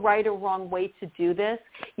there's no right or wrong way to do this.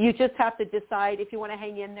 You just have to decide if you want to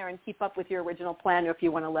hang in there and keep up with your original plan, or if you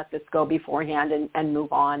want to let this go beforehand and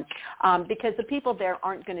move on. Because the people there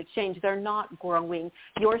aren't going to change. They're not growing.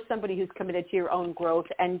 You're somebody who's committed to your own growth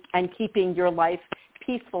and keeping your life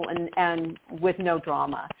peaceful and with no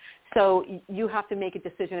drama. So you have to make a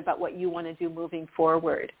decision about what you want to do moving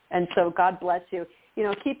forward. And so God bless you. You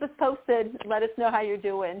know, keep us posted. Let us know how you're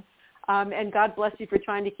doing. And God bless you for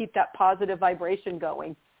trying to keep that positive vibration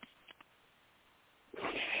going.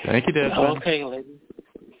 Thank you, Desmond. Okay, lady.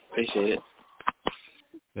 Appreciate it.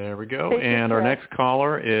 There we go. And our next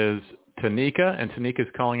caller is Tanika, and Tanika's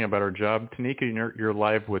calling about her job. Tanika, you're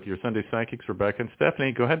live with your Sunday Psychics, Rebecca and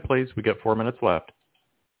Stephanie. Go ahead, please. We got 4 minutes left.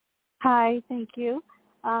 Hi, thank you.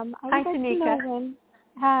 Hi, Tanika.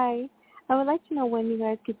 Hi. I would like to know when you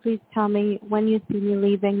guys could please tell me when you see me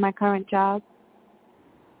leaving my current job.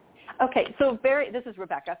 Okay, so this is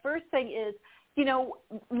Rebecca. First thing is, you know,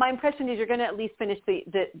 my impression is you're going to at least finish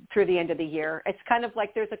through the end of the year. It's kind of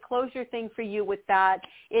like there's a closure thing for you with that.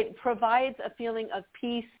 It provides a feeling of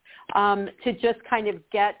peace to just kind of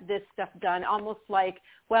get this stuff done, almost like,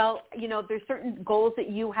 well, you know, there's certain goals that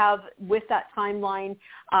you have with that timeline.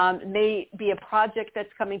 May be a project that's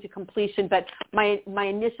coming to completion, but my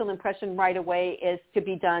initial impression right away is to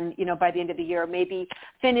be done, you know, by the end of the year, maybe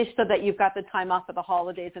finished so that you've got the time off for the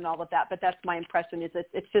holidays and all of that. But that's my impression, is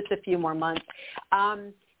it's just a few more months.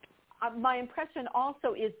 My impression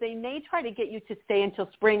also is they may try to get you to stay until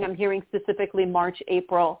spring. I'm hearing specifically March,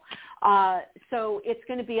 April. So it's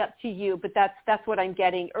going to be up to you, but that's what I'm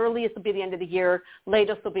getting. Earliest will be the end of the year.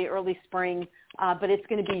 Latest will be early spring, but it's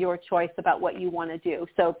going to be your choice about what you want to do.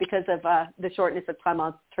 So because of the shortness of time,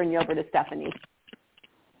 I'll turn you over to Stephanie.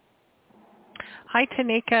 Hi,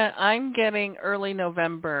 Tanika. I'm getting early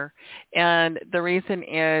November, and the reason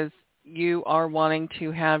is you are wanting to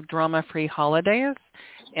have drama-free holidays.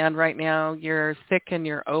 And right now you're sick and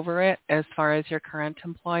you're over it as far as your current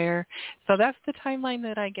employer. So that's the timeline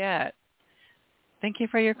that I get. Thank you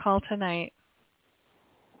for your call tonight.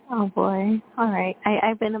 Oh, boy. All right.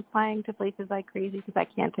 I've been applying to places like crazy because I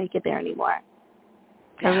can't take it there anymore.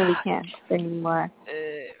 I really can't anymore.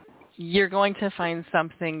 You're going to find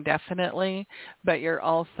something definitely, but you're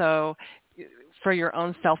also, for your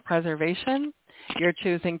own self-preservation, you're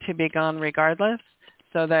choosing to be gone regardless,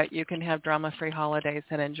 so that you can have drama-free holidays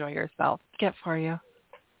and enjoy yourself. Get for you.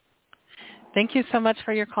 Thank you so much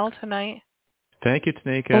for your call tonight. Thank you,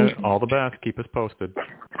 Tanika. All the best. Keep us posted.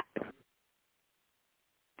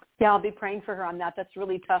 Yeah, I'll be praying for her on that. That's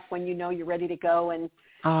really tough when you know you're ready to go and it's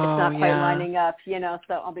not quite lining up, you know,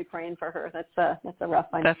 so I'll be praying for her. That's a rough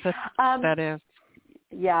one. That is.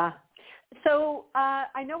 Yeah. So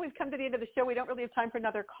I know we've come to the end of the show. We don't really have time for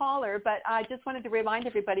another caller, but I just wanted to remind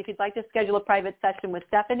everybody, if you'd like to schedule a private session with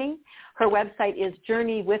Stephanie, her website is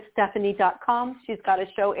journeywithstephanie.com. She's got a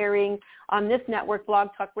show airing on this network, Blog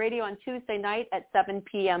Talk Radio, on Tuesday night at 7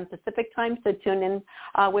 p.m. Pacific time, so tune in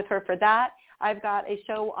with her for that. I've got a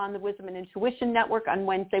show on the Wisdom and Intuition Network on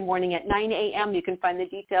Wednesday morning at 9 a.m. You can find the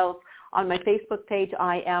details on my Facebook page.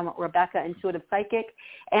 I am Rebecca, Intuitive Psychic.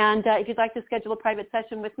 And if you'd like to schedule a private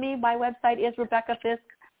session with me, my website is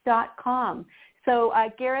RebeccaFisk.com. So,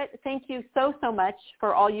 Garrett, thank you so much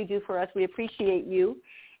for all you do for us. We appreciate you.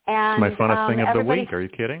 And it's my funnest thing of the week. Are you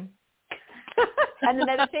kidding? And the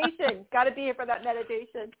meditation. Got to be here for that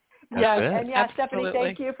meditation. Yes, and Stephanie,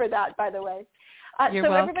 thank you for that, by the way. You're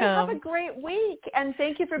so welcome. Everybody have a great week, and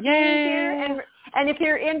thank you for being here. And if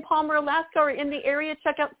you're in Palmer, Alaska, or in the area,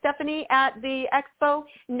 check out Stephanie at the expo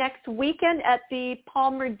next weekend at the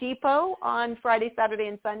Palmer Depot on Friday, Saturday,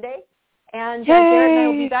 and Sunday. And Garrett and I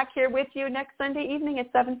will be back here with you next Sunday evening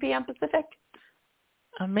at 7 p.m. Pacific.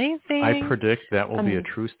 Amazing. I predict that will be a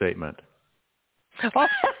true statement.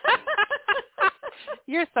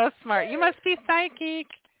 You're so smart. You must be psychic.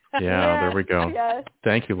 Yeah, there we go. Yes.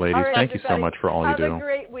 Thank you, ladies. Right, Thank you so much for all you do. Have a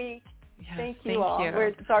great week. Yes, thank you all.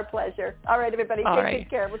 It's our pleasure. All right, everybody. Take good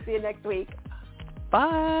care. We'll see you next week.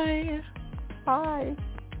 Bye. Bye.